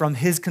is from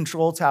his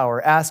control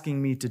tower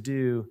asking me to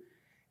do,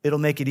 it'll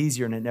make it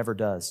easier, and it never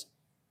does.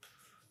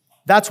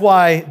 That's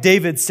why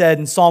David said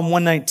in Psalm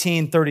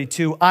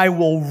 119:32, I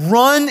will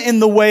run in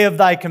the way of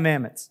thy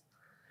commandments.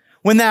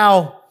 When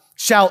thou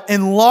shalt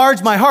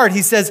enlarge my heart,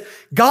 he says,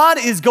 God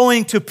is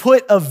going to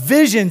put a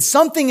vision,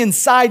 something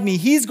inside me.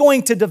 He's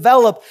going to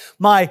develop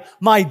my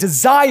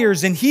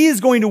desires, and he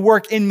is going to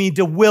work in me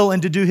to will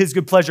and to do his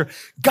good pleasure.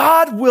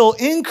 God will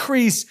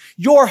increase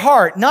your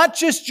heart, not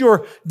just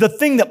the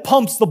thing that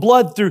pumps the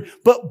blood through,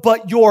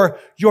 but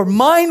your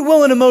mind,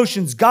 will, and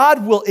emotions.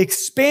 God will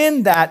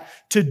expand that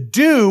to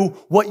do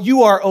what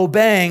you are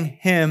obeying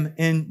him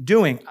in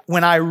doing.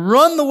 When I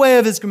run the way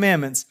of his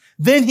commandments,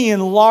 then he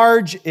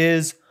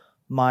enlarges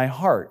my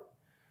heart.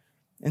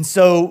 And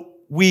so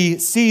we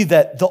see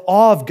that the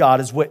awe of God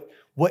is what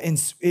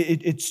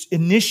it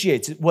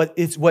initiates,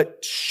 it's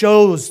what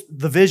shows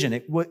the vision,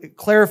 it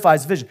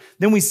clarifies vision.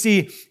 Then we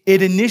see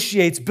it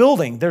initiates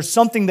building. There's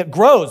something that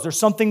grows, there's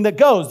something that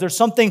goes, there's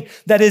something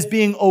that is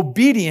being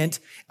obedient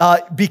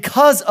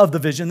because of the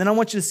vision. Then I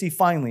want you to see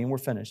finally, and we're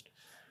finished,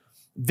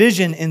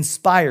 vision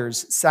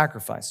inspires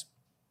sacrifice.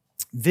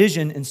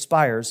 Vision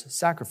inspires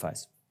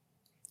sacrifice.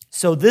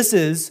 So this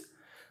is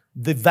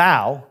the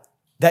vow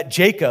that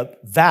Jacob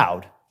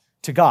vowed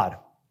to God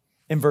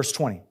in verse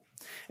 20.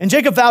 And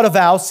Jacob vowed a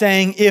vow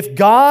saying, if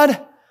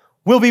God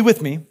will be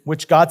with me,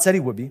 which God said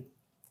he would be,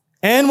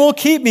 and will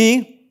keep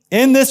me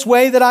in this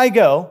way that I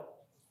go,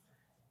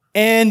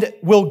 and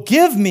will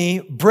give me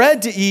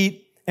bread to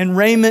eat and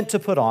raiment to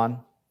put on.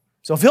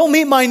 So if he'll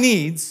meet my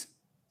needs,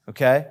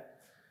 okay,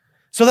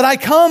 so that I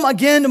come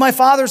again to my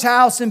father's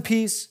house in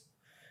peace,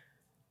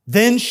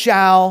 then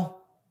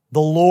shall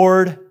the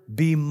Lord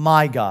be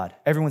my God.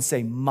 Everyone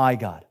say, my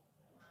God.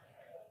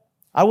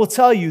 I will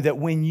tell you that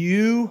when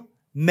you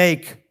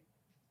make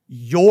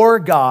your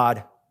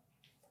God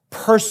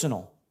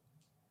personal,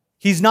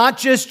 he's not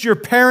just your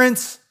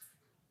parents'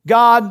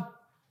 God.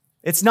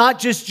 It's not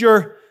just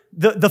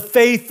the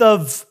faith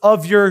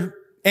of your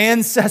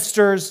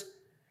ancestors.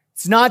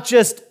 It's not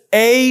just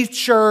a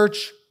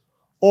church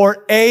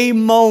or a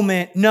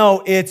moment.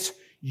 No, it's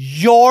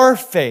your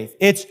faith.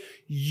 It's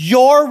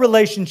your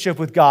relationship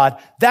with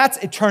God. That's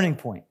a turning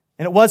point.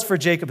 And it was for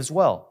Jacob as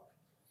well.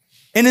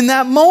 And in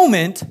that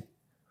moment,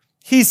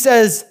 he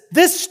says,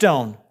 this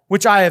stone,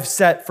 which I have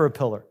set for a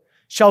pillar,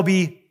 shall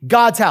be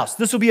God's house.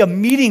 This will be a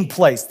meeting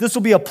place. This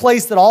will be a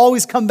place that I'll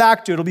always come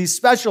back to. It'll be a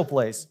special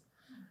place.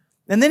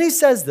 And then he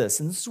says this,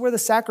 and this is where the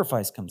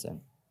sacrifice comes in.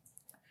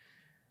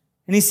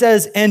 And he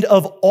says, and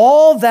of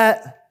all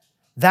that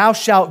thou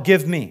shalt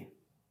give me.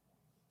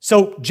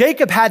 So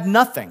Jacob had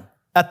nothing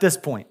at this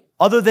point,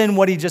 other than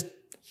what he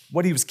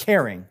was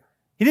carrying.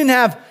 He didn't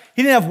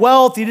have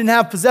wealth. He didn't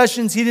have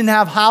possessions. He didn't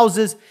have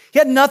houses. He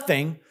had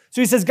nothing.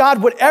 So he says,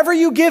 God, whatever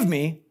you give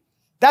me,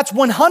 that's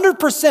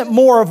 100%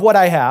 more of what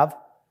I have.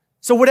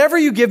 So whatever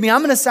you give me, I'm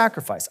going to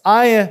sacrifice.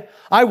 I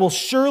will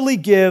surely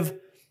give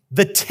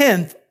the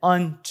 10th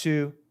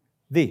unto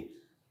thee.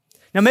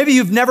 Now, maybe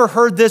you've never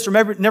heard this or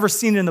maybe never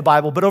seen it in the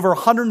Bible, but over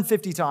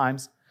 150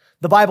 times,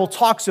 the Bible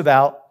talks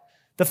about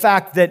the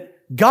fact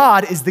that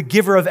God is the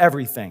giver of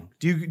everything.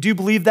 Do you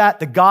believe that?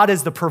 That God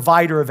is the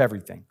provider of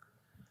everything.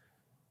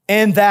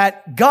 And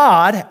that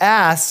God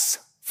asks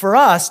for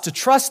us to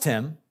trust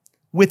him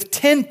with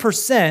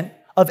 10%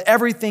 of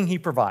everything he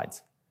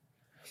provides.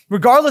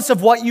 Regardless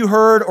of what you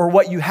heard or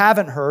what you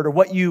haven't heard or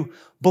what you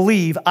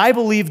believe, I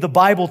believe the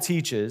Bible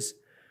teaches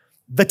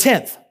the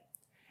 10th.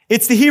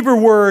 It's the Hebrew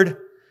word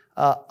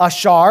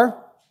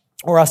ashar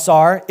or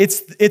asar.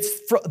 It's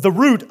the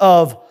root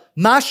of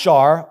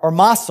mashar or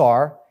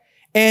masar,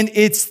 and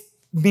it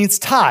means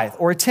tithe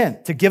or a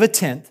tenth, to give a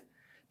tenth,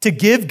 to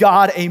give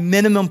God a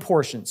minimum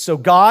portion. So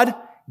God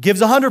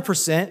gives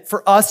 100%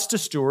 for us to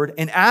steward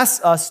and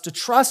asks us to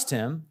trust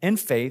him in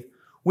faith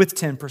with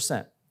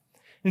 10%.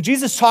 And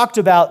Jesus talked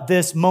about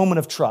this moment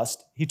of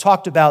trust. He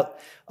talked about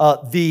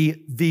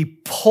the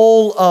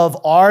pull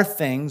of our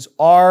things,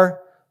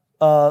 our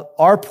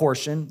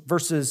portion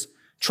versus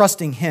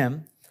trusting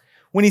him.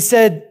 When he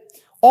said,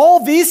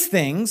 all these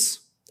things,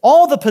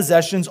 all the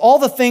possessions, all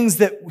the things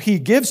that he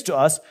gives to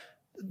us,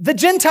 the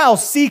Gentile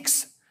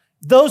seeks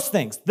those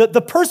things.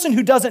 The person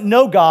who doesn't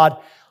know God,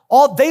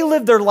 they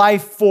live their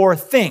life for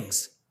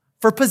things,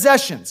 for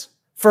possessions,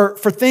 for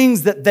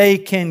things that they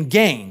can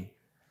gain.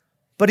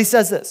 But he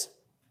says this,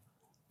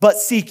 but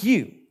seek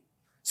you.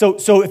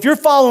 So if you're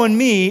following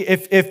me,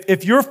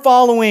 if you're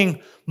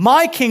following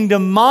my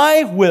kingdom,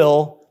 my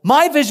will,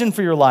 my vision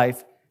for your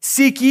life,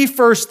 seek ye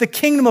first the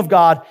kingdom of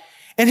God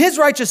and his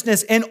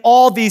righteousness and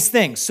all these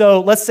things.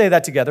 So let's say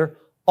that together,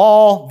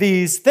 all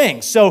these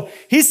things. So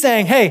he's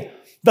saying, hey,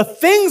 the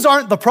things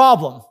aren't the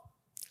problem.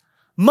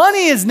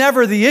 Money is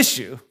never the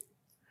issue.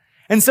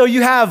 And so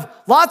you have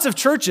lots of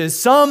churches,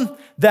 some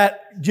that,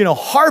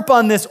 harp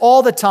on this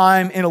all the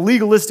time in a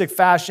legalistic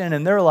fashion,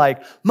 and they're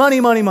like, money,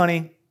 money,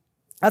 money.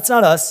 That's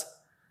not us.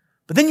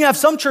 But then you have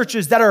some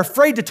churches that are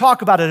afraid to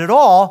talk about it at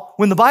all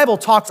when the Bible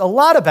talks a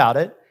lot about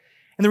it.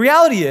 And the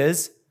reality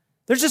is,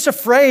 they're just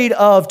afraid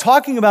of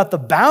talking about the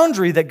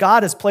boundary that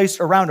God has placed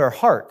around our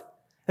heart.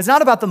 It's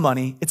not about the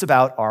money, it's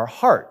about our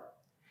heart.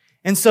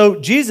 And so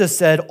Jesus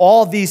said,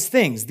 all these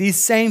things, these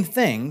same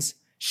things,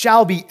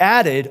 shall be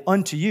added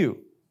unto you.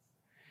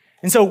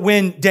 And so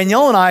when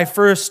Danielle and I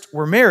first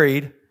were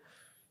married,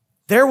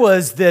 there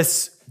was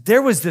this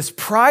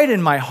pride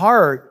in my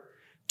heart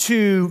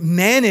to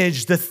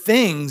manage the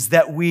things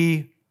that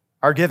we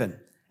are given.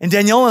 And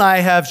Danielle and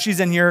I she's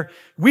in here,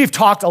 we've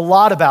talked a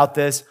lot about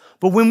this,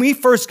 but when we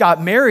first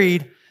got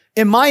married,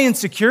 in my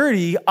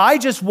insecurity, I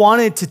just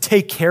wanted to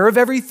take care of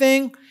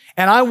everything,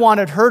 and I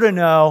wanted her to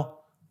know,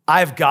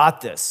 I've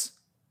got this.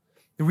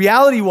 The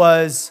reality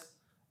was,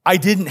 I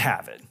didn't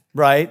have it,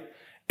 right?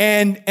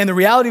 And the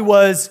reality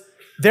was,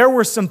 there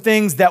were some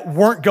things that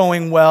weren't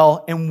going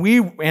well,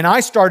 and I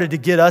started to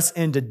get us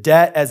into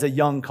debt as a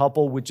young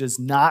couple, which is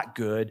not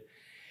good.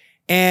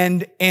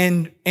 And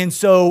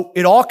so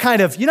it all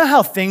kind of,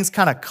 how things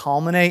kind of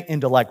culminate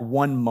into like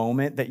one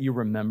moment that you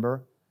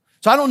remember?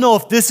 So I don't know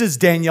if this is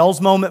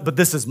Danielle's moment, but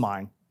this is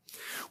mine.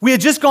 We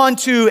had just gone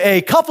to a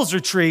couples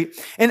retreat,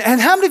 and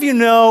how many of you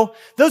know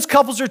those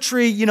couples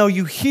retreat,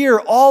 you hear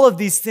all of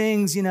these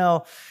things,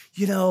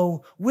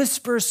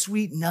 whisper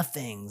sweet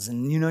nothings.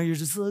 And, you're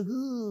just like,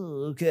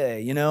 ooh,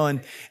 okay,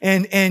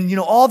 and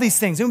all these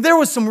things. And there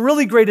was some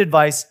really great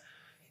advice,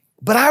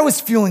 but I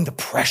was feeling the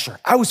pressure.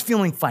 I was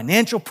feeling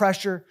financial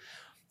pressure.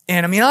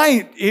 And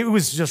it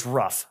was just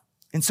rough.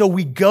 And so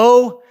we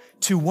go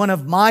to one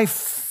of my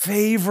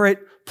favorite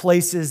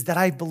places that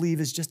I believe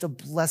is just a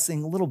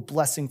blessing, a little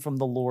blessing from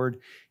the Lord,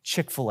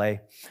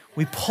 Chick-fil-A.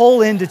 We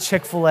pull into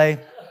Chick-fil-A.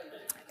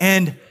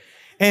 And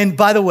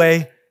by the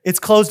way, it's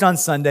closed on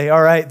Sunday,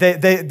 all right?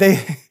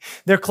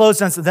 They're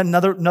closed on Sunday.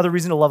 Another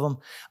reason to love them.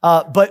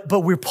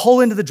 But we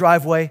pull into the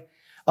driveway,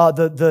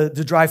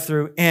 the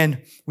drive-through,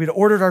 and we'd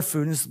ordered our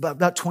food, and it's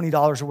about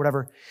 $20 or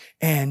whatever.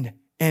 And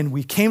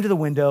we came to the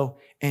window,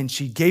 and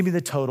she gave me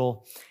the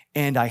total,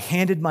 and I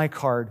handed my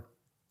card,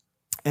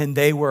 and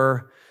they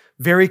were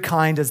very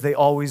kind, as they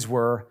always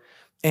were.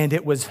 And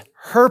it was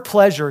her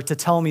pleasure to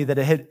tell me that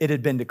it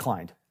had been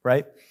declined,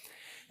 right?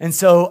 And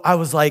so I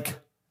was like,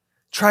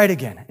 try it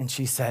again. And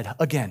she said,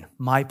 again,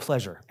 my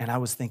pleasure. And I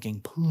was thinking,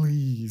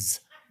 please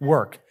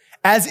work.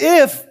 As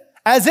if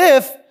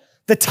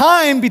the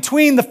time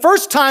between the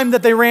first time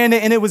that they ran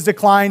it and it was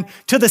declined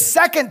to the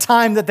second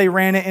time that they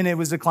ran it and it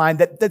was declined,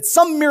 that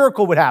some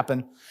miracle would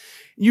happen.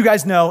 You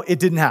guys know it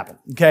didn't happen,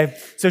 okay?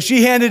 So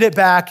she handed it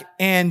back,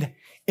 and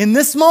in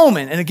this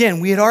moment, and again,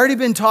 we had already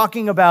been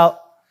talking about,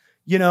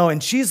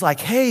 and she's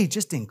like, hey,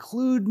 just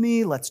include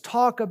me. Let's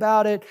talk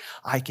about it.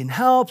 I can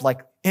help.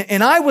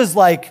 And I was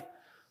like,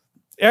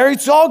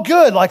 it's all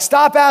good.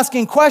 Stop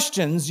asking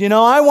questions.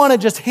 I want to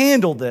just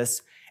handle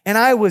this. And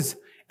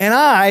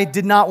I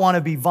did not want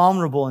to be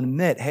vulnerable and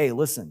admit, hey,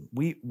 listen,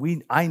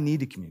 I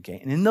need to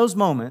communicate. And in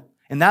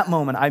that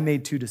moment, I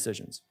made two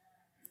decisions.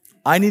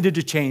 I needed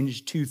to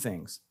change two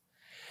things.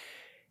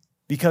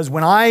 Because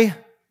when I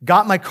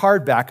got my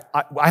card back,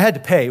 I had to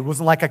pay. It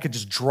wasn't like I could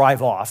just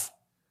drive off.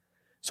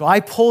 So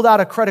I pulled out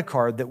a credit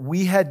card that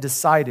we had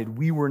decided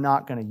we were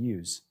not going to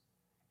use.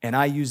 And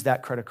I used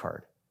that credit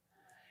card.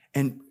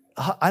 And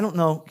I don't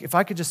know, if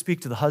I could just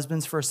speak to the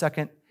husbands for a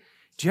second.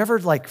 Do you ever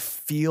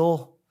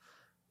feel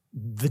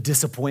the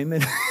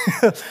disappointment?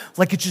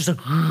 It's just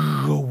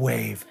a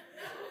wave.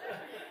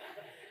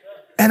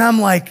 And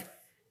I'm like,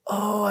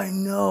 oh, I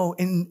know.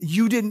 And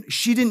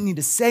she didn't need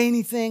to say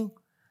anything.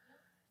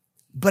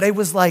 But it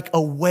was like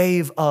a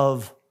wave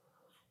of,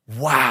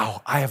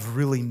 wow, I have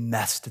really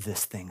messed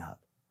this thing up.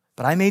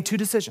 But I made two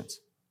decisions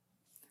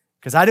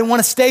because I didn't want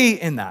to stay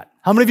in that.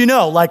 How many of you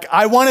know,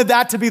 I wanted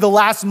that to be the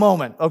last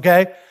moment,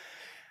 okay?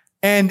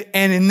 And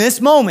in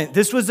this moment,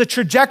 this was a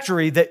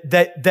trajectory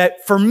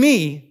that for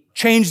me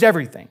changed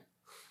everything.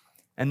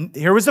 And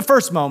here was the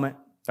first moment,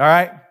 all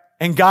right?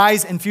 And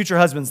guys and future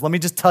husbands, let me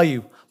just tell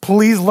you,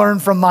 please learn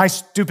from my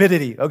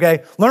stupidity,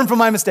 okay? Learn from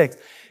my mistakes.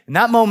 In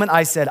that moment,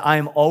 I said, I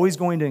am always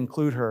going to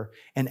include her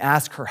and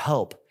ask her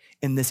help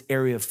in this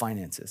area of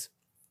finances.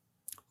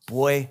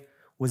 Boy,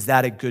 was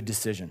that a good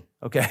decision,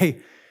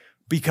 okay?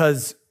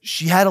 Because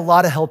she had a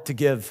lot of help to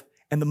give.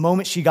 And the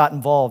moment she got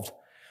involved,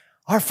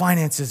 our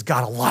finances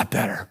got a lot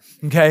better,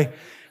 okay?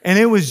 And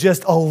it was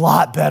just a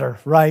lot better,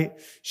 right?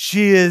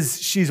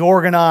 She's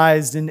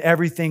organized, and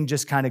everything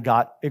just kind of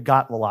got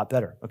a lot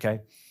better,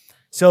 okay?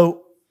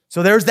 So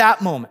So there's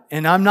that moment,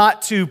 and I'm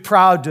not too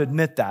proud to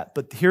admit that,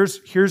 but here's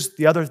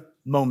the other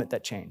moment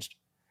that changed.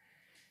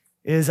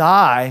 Is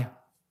I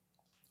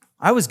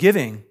was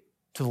giving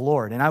to the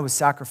Lord, and I was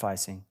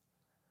sacrificing,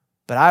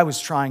 but I was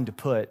trying to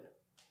put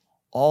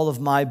all of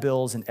my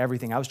bills and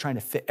everything, I was trying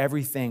to fit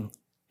everything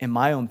in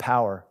my own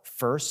power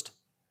first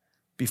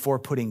before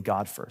putting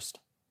God first.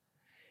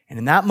 And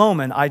in that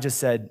moment, I just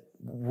said,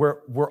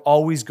 we're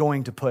always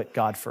going to put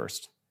God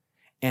first.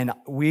 And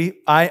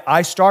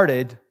I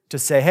started to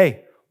say,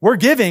 hey, we're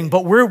giving,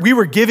 but we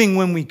were giving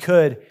when we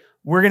could.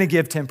 We're going to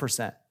give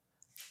 10%.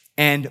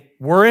 And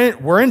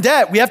we're in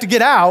debt. We have to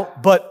get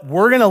out, but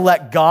we're going to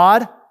let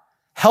God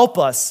help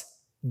us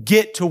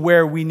get to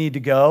where we need to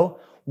go.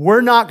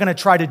 We're not going to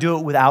try to do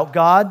it without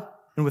God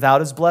and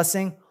without his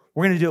blessing.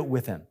 We're going to do it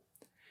with him.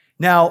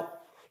 Now,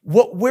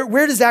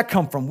 where does that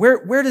come from?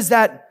 Where does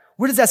that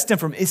stem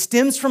from? It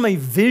stems from a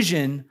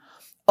vision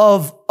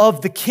of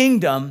the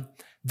kingdom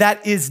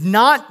that is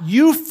not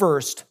you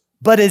first,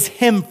 but is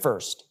him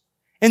first.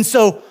 And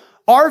so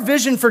our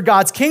vision for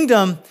God's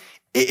kingdom,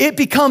 it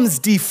becomes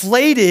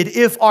deflated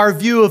if our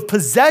view of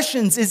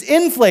possessions is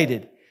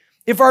inflated.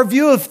 If our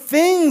view of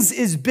things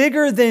is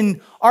bigger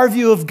than our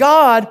view of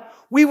God,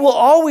 we will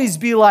always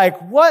be like,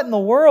 what in the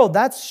world?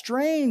 That's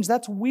strange.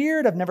 That's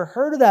weird. I've never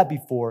heard of that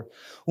before.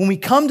 When we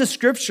come to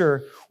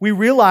Scripture, we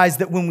realize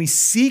that when we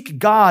seek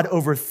God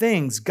over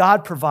things,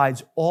 God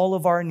provides all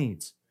of our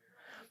needs.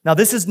 Now,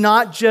 this is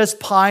not just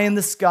pie in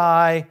the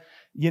sky,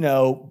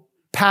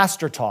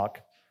 pastor talk.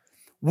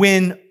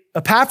 When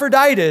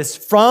Epaphroditus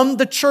from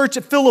the church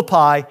at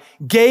Philippi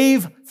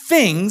gave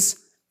things,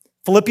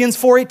 Philippians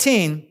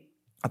 4:18,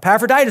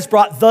 Epaphroditus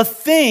brought the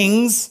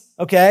things,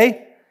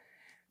 okay?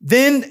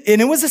 Then,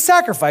 and it was a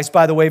sacrifice,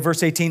 by the way,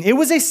 verse 18. It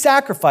was a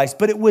sacrifice,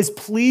 but it was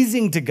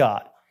pleasing to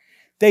God.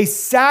 They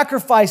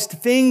sacrificed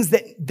things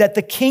that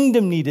the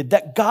kingdom needed,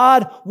 that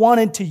God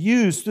wanted to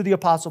use through the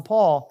Apostle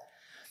Paul.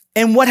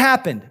 And what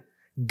happened?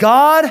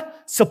 God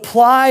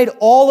supplied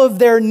all of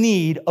their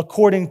need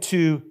according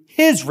to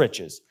his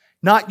riches,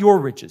 not your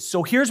riches.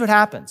 So here's what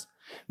happens.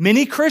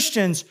 Many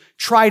Christians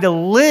try to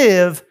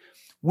live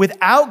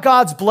without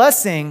God's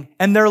blessing,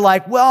 and they're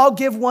like, well, I'll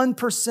give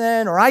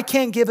 1%, or I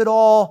can't give it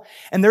all.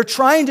 And they're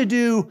trying to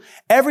do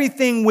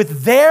everything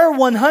with their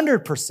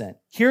 100%.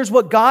 Here's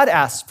what God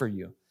asks for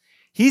you.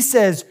 He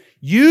says,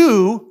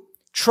 you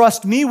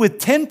trust me with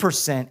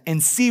 10%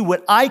 and see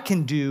what I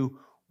can do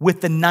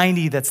with the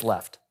 90 that's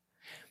left.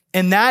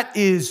 And that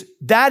is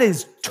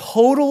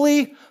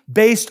totally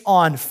based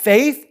on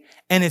faith,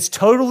 and it's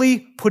totally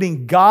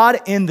putting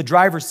God in the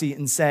driver's seat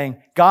and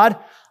saying, God,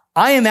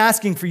 I am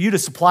asking for you to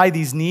supply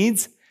these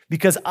needs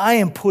because I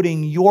am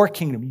putting your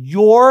kingdom,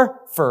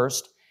 your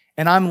first,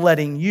 and I'm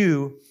letting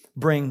you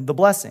bring the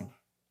blessing.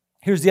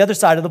 Here's the other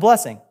side of the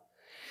blessing.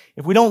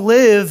 If we don't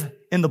live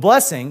in the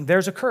blessing,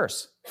 there's a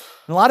curse.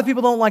 And a lot of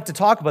people don't like to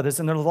talk about this,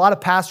 and there's a lot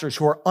of pastors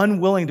who are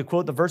unwilling to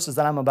quote the verses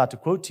that I'm about to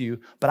quote to you,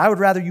 but I would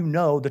rather you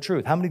know the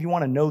truth. How many of you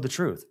want to know the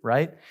truth,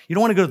 right? You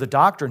don't want to go to the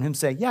doctor and him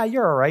say, yeah,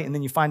 you're all right, and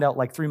then you find out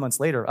like 3 months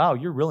later, oh,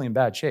 you're really in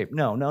bad shape.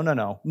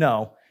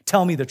 No.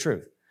 Tell me the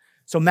truth.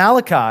 So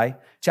Malachi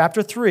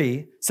chapter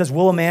 3 says,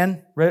 will a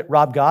man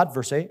rob God?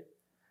 Verse 8.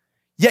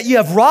 Yet you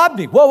have robbed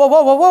me.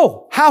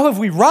 Whoa. How have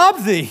we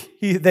robbed thee?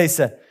 They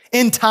said,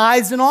 in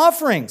tithes and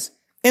offerings,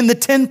 in the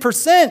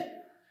 10%,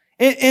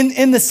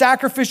 in the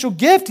sacrificial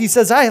gift. He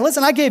says, hey,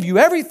 listen, I gave you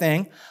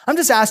everything. I'm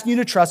just asking you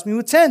to trust me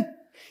with 10.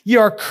 Ye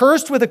are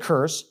cursed with a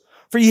curse,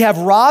 for ye have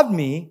robbed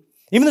me,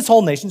 even this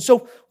whole nation.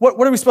 So what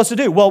are we supposed to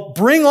do? Well,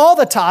 bring all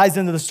the tithes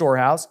into the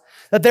storehouse,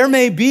 that there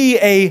may be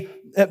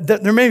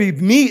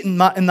meat in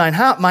mine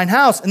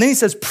house. And then he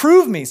says,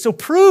 prove me. So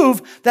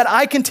prove that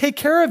I can take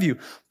care of you.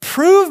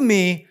 Prove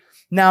me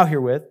now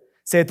herewith,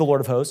 saith the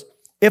Lord of hosts,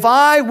 if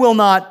I will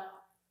not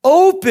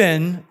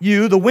open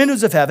you the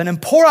windows of heaven and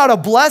pour out a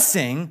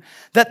blessing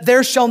that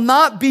there shall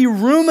not be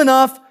room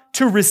enough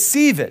to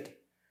receive it.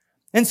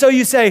 And so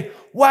you say,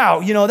 wow,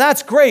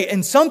 that's great.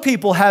 And some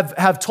people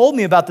have told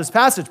me about this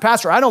passage.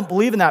 Pastor, I don't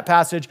believe in that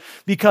passage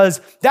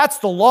because that's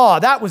the law.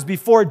 That was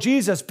before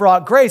Jesus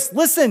brought grace.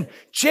 Listen,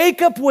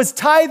 Jacob was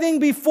tithing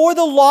before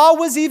the law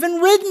was even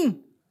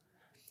written.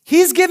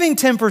 He's giving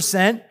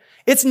 10%.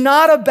 It's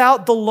not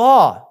about the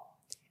law.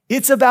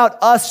 It's about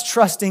us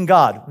trusting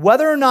God.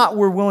 Whether or not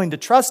we're willing to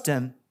trust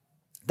him,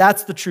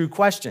 that's the true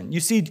question. You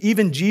see,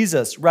 even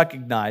Jesus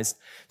recognized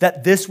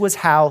that this was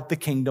how the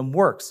kingdom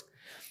works.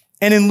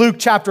 And in Luke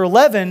chapter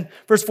 11,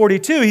 verse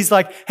 42, he's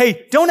like,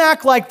 hey, don't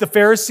act like the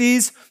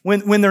Pharisees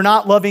when they're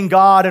not loving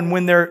God and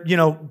when they're,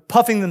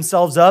 puffing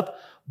themselves up,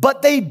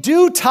 but they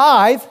do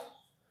tithe.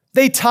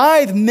 They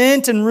tithe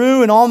mint and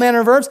rue and all manner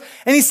of herbs.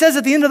 And he says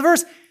at the end of the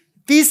verse,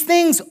 these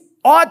things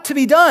ought to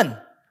be done.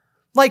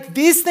 Like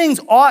these things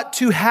ought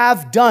to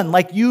have done.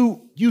 Like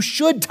you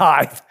should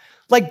tithe.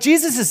 Like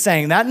Jesus is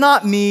saying that,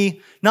 not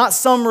me, not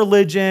some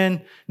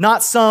religion,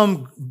 not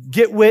some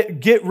get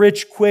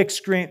rich quick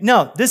scheme.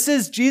 No, this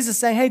is Jesus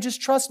saying, hey, just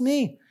trust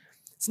me.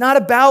 It's not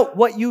about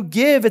what you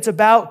give. It's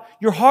about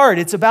your heart.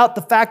 It's about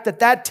the fact that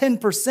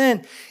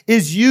 10%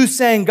 is you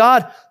saying,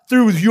 God,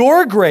 through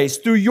your grace,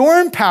 through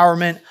your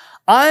empowerment,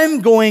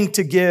 I'm going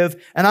to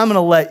give and I'm going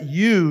to let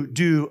you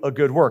do a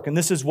good work. And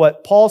this is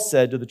what Paul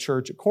said to the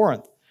church at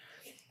Corinth,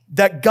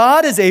 that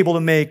God is able to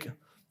make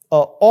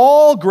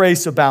all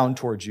grace abound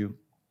towards you,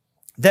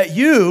 that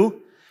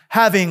you,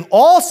 having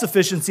all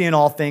sufficiency in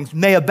all things,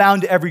 may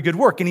abound to every good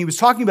work. And he was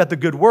talking about the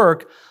good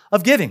work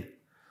of giving.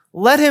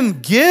 Let him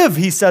give,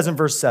 he says in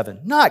verse 7,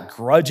 not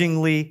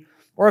grudgingly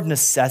or of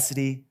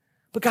necessity,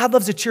 but God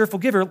loves a cheerful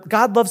giver.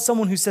 God loves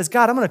someone who says,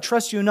 God, I'm going to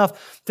trust you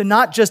enough to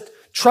not just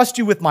trust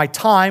you with my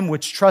time,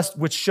 which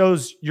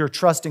shows your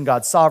trust in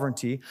God's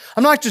sovereignty.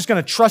 I'm not just going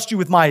to trust you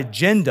with my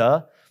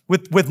agenda,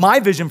 with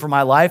my vision for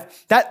my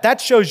life. That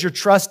shows your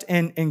trust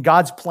in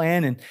God's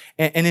plan and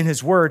in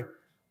his word.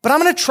 But I'm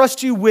going to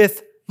trust you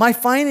with my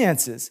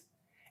finances.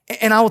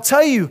 And I will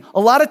tell you, a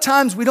lot of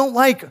times we don't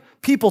like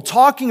people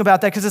talking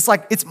about that because it's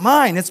like, it's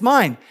mine.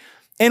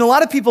 And a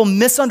lot of people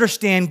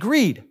misunderstand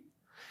greed.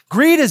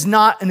 Greed is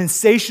not an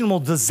insatiable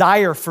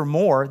desire for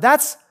more.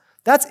 That's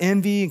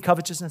envy and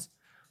covetousness.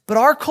 But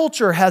our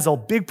culture has a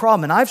big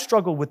problem, and I've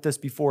struggled with this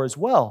before as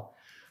well.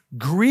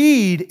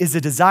 Greed is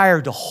a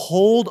desire to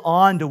hold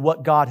on to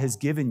what God has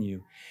given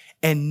you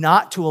and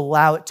not to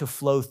allow it to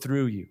flow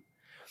through you.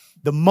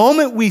 The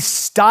moment we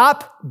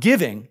stop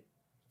giving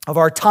of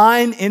our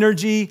time,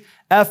 energy,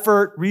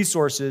 effort,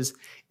 resources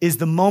is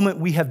the moment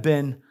we have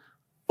been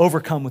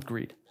overcome with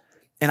greed.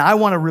 And I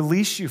want to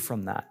release you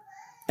from that.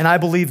 And I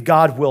believe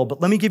God will.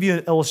 But let me give you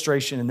an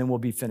illustration and then we'll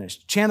be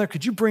finished. Chandler,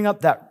 could you bring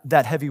up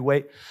that heavy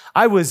weight?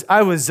 I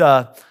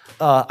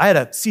had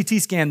a CT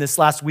scan this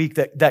last week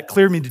that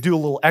cleared me to do a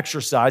little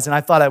exercise, and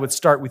I thought I would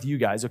start with you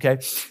guys, okay?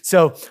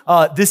 So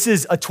this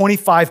is a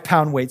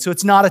 25-pound weight, so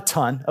it's not a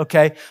ton,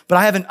 okay? But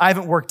I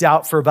haven't worked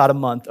out for about a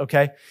month,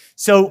 okay?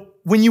 So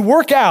when you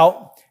work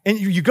out and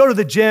you go to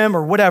the gym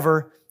or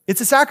whatever, it's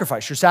a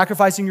sacrifice. You're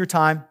sacrificing your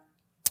time.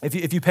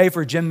 If you pay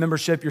for a gym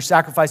membership, you're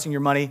sacrificing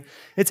your money.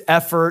 It's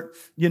effort,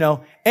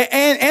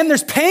 and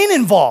there's pain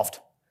involved.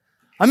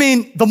 I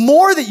mean, the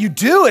more that you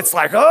do, it's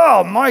like,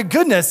 oh my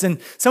goodness. And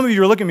some of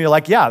you are looking at me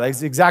like, yeah,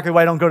 that's exactly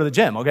why I don't go to the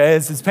gym, okay?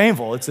 It's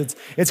painful,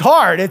 it's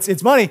hard,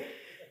 it's money.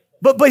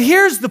 But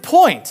here's the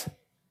point,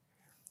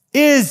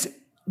 is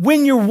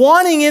when you're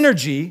wanting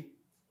energy,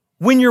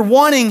 when you're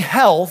wanting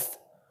health,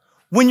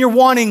 when you're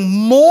wanting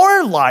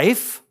more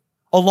life,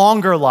 a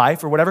longer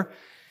life or whatever,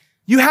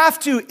 you have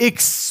to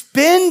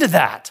expend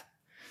that.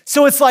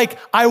 So it's like,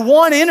 I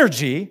want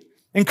energy.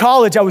 In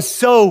college, I was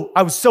so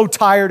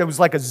tired. I was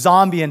like a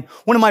zombie. And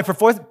one of my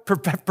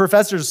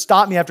professors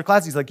stopped me after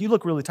class. He's like, you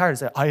look really tired. I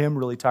said, I am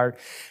really tired.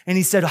 And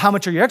he said, how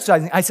much are you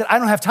exercising? I said, I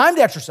don't have time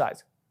to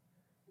exercise.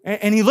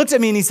 And he looked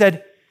at me and he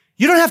said,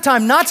 you don't have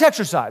time not to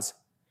exercise.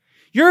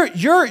 You're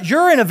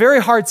in a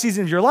very hard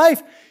season of your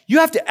life. You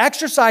have to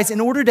exercise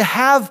in order to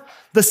have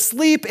the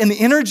sleep and the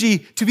energy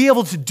to be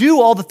able to do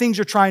all the things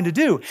you're trying to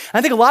do. And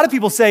I think a lot of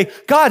people say,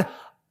 God,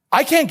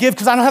 I can't give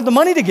because I don't have the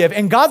money to give.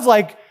 And God's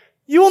like,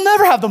 you will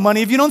never have the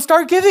money if you don't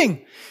start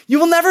giving. You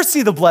will never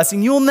see the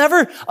blessing. You will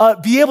never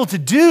be able to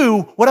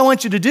do what I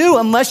want you to do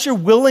unless you're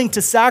willing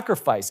to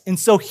sacrifice. And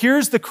so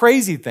here's the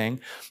crazy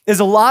thing,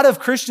 is a lot of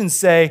Christians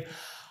say,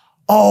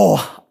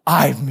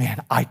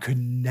 I could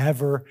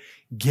never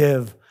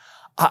give.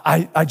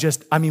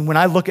 When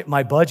I look at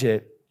my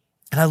budget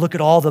and I look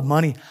at all the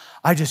money,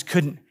 I just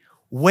couldn't.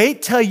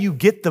 Wait till you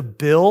get the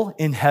bill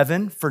in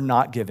heaven for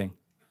not giving.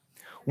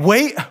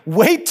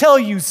 Wait till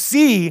you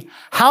see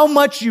how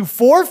much you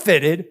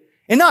forfeited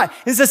and not.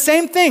 It's the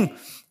same thing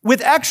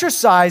with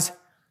exercise.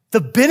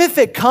 The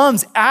benefit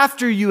comes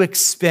after you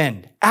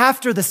expend,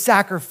 after the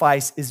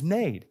sacrifice is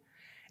made.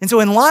 And so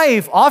in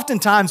life,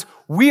 oftentimes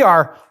we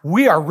are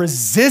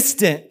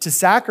resistant to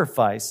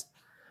sacrifice,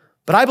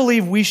 but I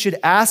believe we should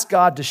ask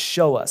God to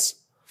show us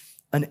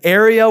an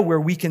area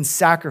where we can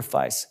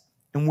sacrifice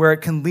and where it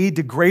can lead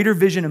to greater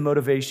vision and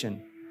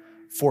motivation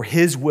for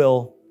his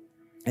will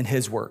and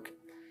his work.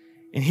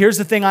 And here's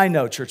the thing I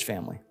know, church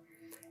family,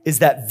 is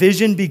that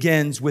vision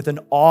begins with an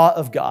awe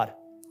of God,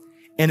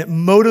 and it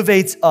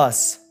motivates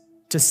us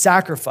to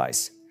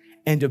sacrifice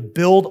and to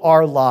build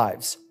our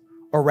lives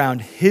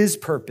around his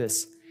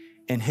purpose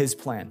and his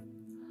plan.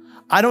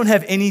 I don't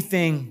have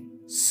anything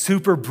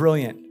super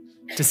brilliant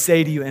to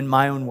say to you in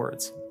my own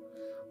words,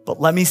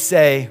 but let me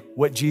say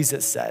what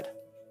Jesus said.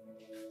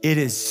 It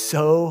is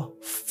so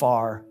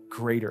far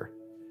greater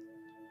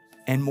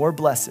and more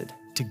blessed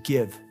to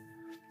give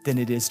than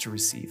it is to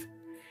receive.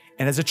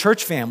 And as a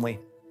church family,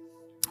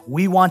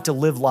 we want to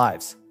live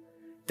lives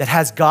that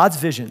has God's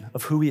vision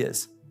of who he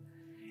is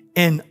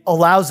and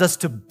allows us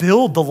to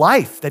build the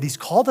life that he's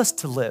called us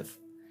to live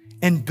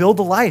and build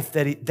the life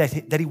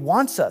that he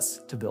wants us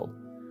to build.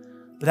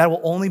 But that will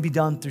only be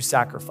done through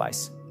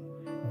sacrifice.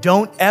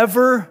 Don't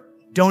ever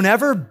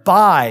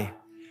buy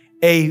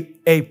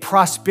a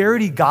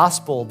prosperity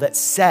gospel that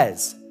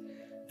says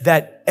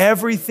that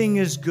everything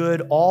is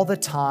good all the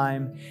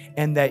time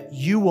and that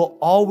you will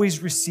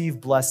always receive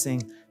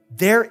blessing.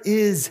 There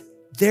is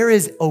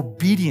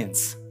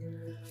obedience.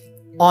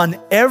 On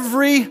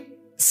every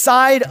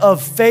side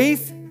of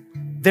faith,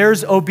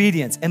 there's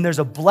obedience, and there's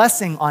a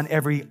blessing on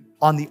every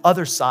on the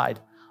other side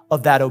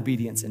of that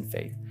obedience and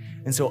faith.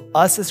 And so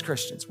us as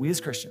Christians,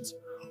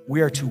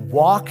 we are to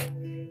walk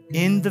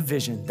in the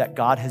vision that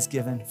God has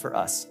given for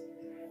us.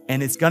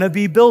 And it's gonna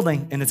be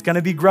building and it's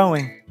gonna be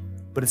growing,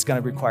 but it's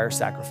gonna require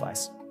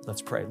sacrifice.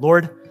 Let's pray.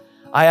 Lord,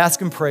 I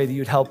ask and pray that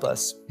you'd help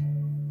us.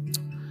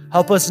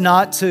 Help us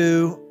not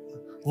to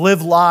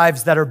live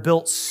lives that are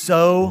built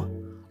so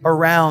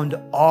around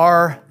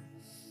our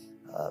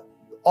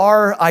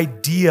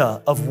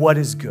idea of what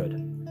is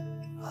good,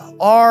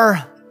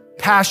 our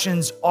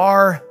passions,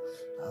 our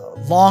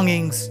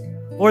longings,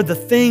 Lord, the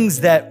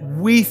things that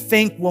we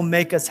think will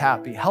make us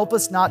happy. Help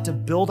us not to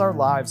build our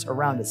lives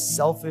around a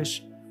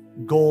selfish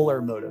goal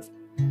or motive.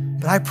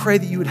 But I pray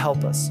that you would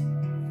help us,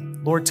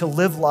 Lord, to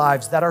live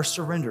lives that are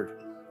surrendered.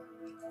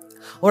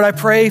 Lord, I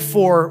pray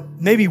for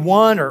maybe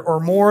one or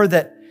more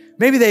that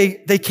maybe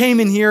they came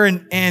in here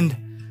and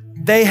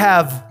they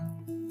have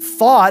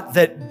thought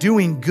that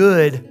doing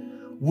good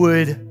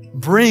would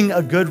bring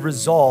a good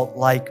result,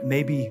 like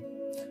maybe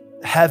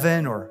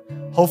heaven, or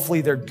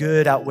hopefully their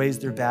good outweighs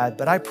their bad.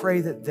 But I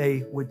pray that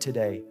they would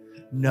today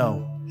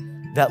know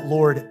that,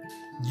 Lord,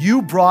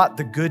 you brought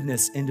the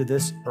goodness into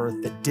this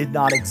earth that did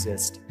not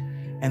exist.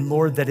 And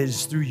Lord, that it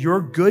is through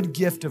your good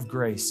gift of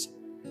grace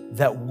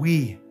that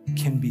we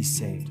can be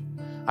saved.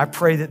 I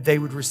pray that they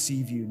would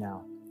receive you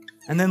now.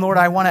 And then, Lord,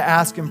 I want to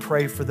ask and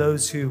pray for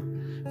those who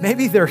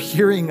maybe they're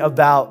hearing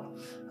about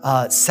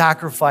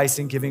sacrifice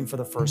and giving for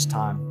the first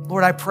time.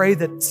 Lord, I pray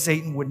that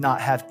Satan would not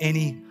have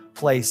any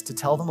place to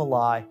tell them a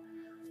lie,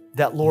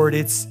 that, Lord,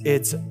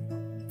 it's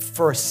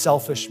for a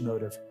selfish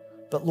motive.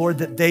 But Lord,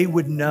 that they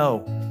would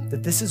know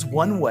that this is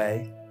one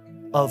way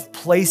of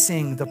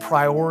placing the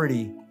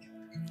priority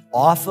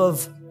off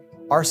of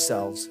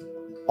ourselves,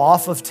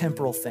 off of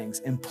temporal things,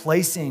 and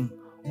placing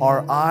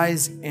our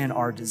eyes and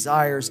our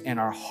desires and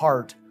our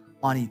heart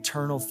on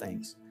eternal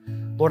things.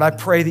 Lord, I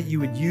pray that you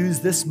would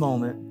use this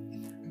moment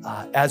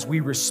as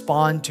we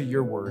respond to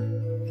your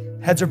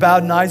word. Heads are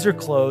bowed and eyes are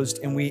closed,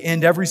 and we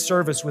end every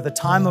service with a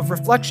time of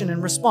reflection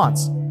and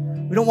response.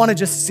 We don't want to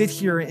just sit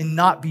here and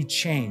not be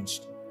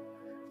changed.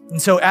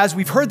 And so as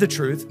we've heard the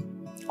truth,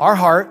 our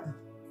heart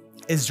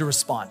is to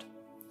respond.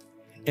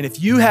 And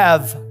if you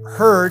have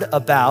heard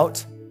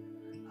about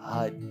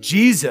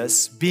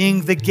Jesus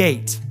being the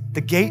gate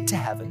to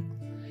heaven,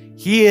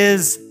 he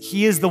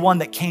is the one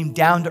that came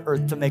down to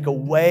earth to make a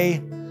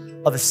way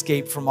of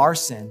escape from our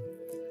sin,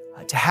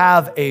 to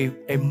have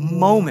a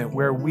moment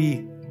where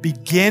we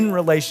begin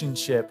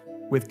relationship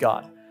with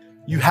God.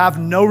 You have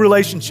no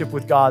relationship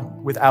with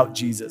God without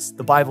Jesus.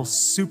 The Bible's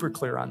super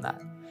clear on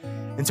that.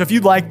 And so if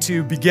you'd like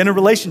to begin a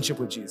relationship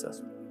with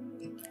Jesus,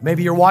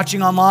 maybe you're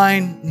watching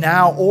online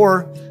now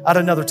or at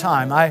another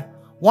time, I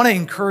want to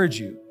encourage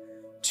you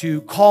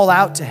to call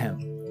out to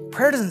him.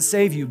 Prayer doesn't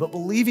save you, but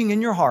believing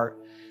in your heart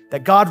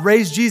that God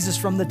raised Jesus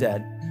from the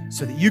dead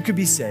so that you could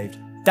be saved,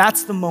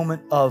 that's the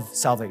moment of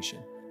salvation.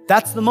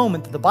 That's the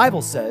moment that the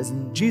Bible says,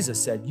 and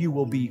Jesus said, you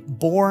will be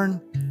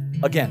born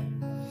again.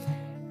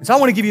 And so I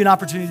want to give you an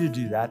opportunity to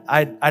do that.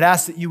 I'd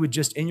ask that you would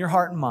just, in your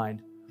heart and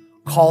mind,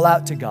 call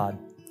out to God.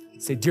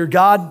 Say, dear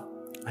God,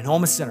 I know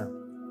I'm a sinner,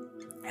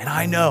 and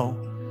I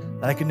know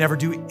that I could never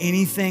do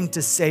anything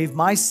to save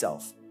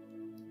myself.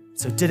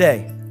 So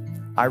today,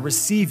 I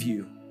receive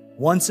you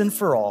once and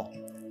for all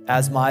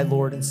as my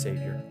Lord and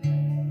Savior.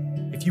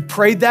 If you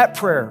prayed that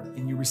prayer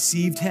and you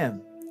received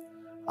him,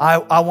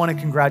 I want to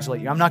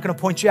congratulate you. I'm not going to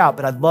point you out,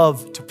 but I'd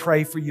love to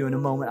pray for you in a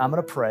moment. I'm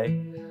going to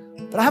pray.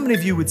 But how many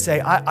of you would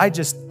say,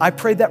 I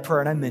prayed that prayer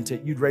and I meant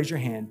it? You'd raise your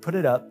hand, put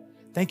it up.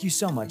 Thank you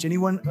so much.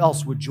 Anyone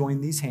else would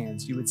join these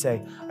hands. You would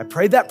say, I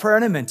prayed that prayer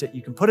and I meant it.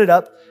 You can put it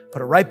up,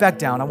 put it right back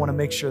down. I want to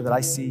make sure that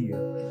I see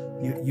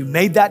you. You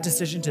made that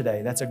decision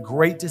today. That's a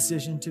great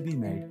decision to be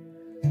made.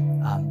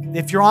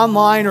 If you're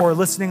online or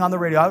listening on the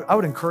radio, I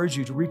would encourage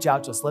you to reach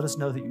out to us. Let us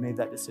know that you made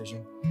that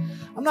decision.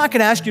 I'm not going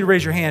to ask you to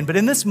raise your hand, but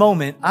in this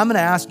moment, I'm going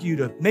to ask you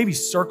to maybe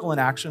circle an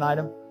action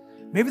item.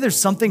 Maybe there's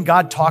something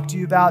God talked to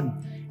you about,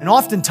 and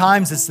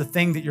oftentimes it's the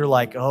thing that you're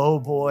like, oh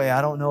boy,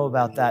 I don't know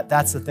about that.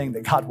 That's the thing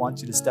that God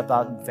wants you to step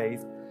out in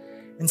faith.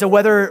 And so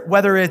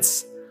whether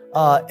it's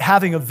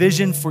having a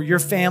vision for your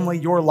family,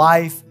 your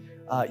life,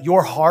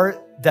 your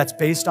heart that's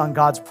based on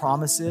God's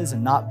promises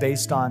and not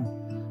based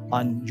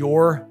on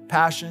your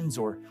passions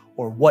or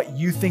what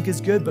you think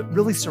is good, but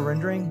really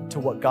surrendering to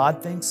what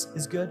God thinks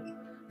is good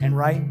and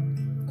right.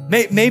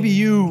 Maybe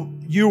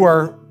you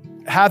are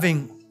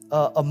having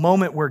a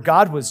moment where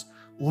God was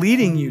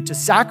leading you to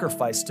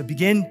sacrifice, to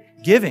begin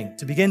giving,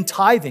 to begin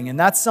tithing, and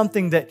that's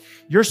something that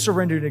you're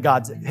surrendering to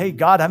God. Hey,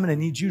 God, I'm going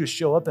to need you to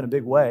show up in a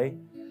big way,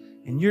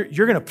 and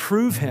you're going to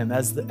prove him,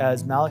 as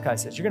Malachi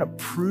says, you're going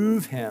to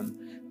prove him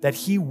that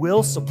he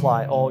will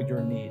supply all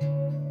your need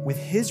with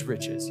his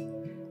riches.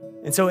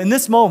 And so in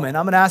this moment,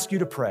 I'm going to ask you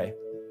to pray.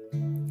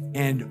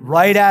 And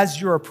right as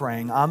you're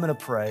praying, I'm going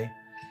to pray,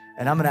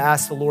 and I'm going to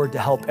ask the Lord to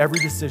help every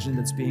decision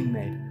that's being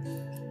made.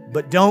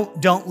 But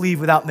don't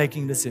leave without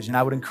making a decision.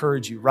 I would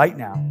encourage you right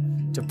now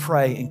to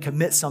pray and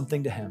commit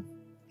something to him.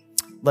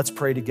 Let's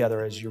pray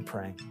together as you're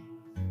praying.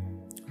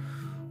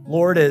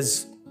 Lord,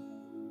 as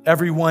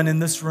everyone in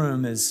this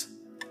room is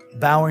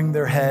bowing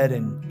their head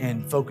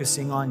and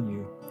focusing on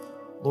you,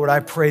 Lord, I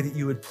pray that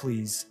you would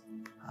please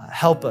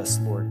help us,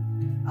 Lord,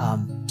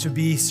 to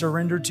be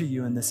surrendered to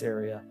you in this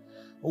area.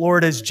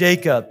 Lord, as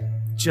Jacob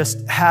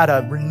just had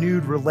a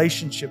renewed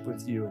relationship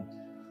with you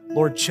and,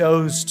 Lord,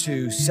 chose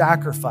to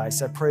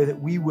sacrifice, I pray that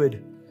we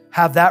would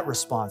have that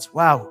response.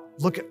 Wow,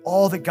 look at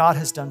all that God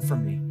has done for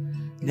me.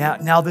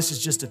 Now this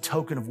is just a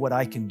token of what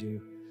I can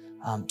do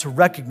to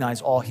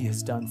recognize all he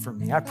has done for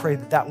me. I pray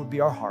that that would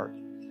be our heart,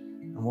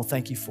 and we'll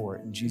thank you for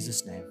it. In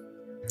Jesus' name,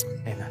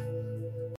 amen.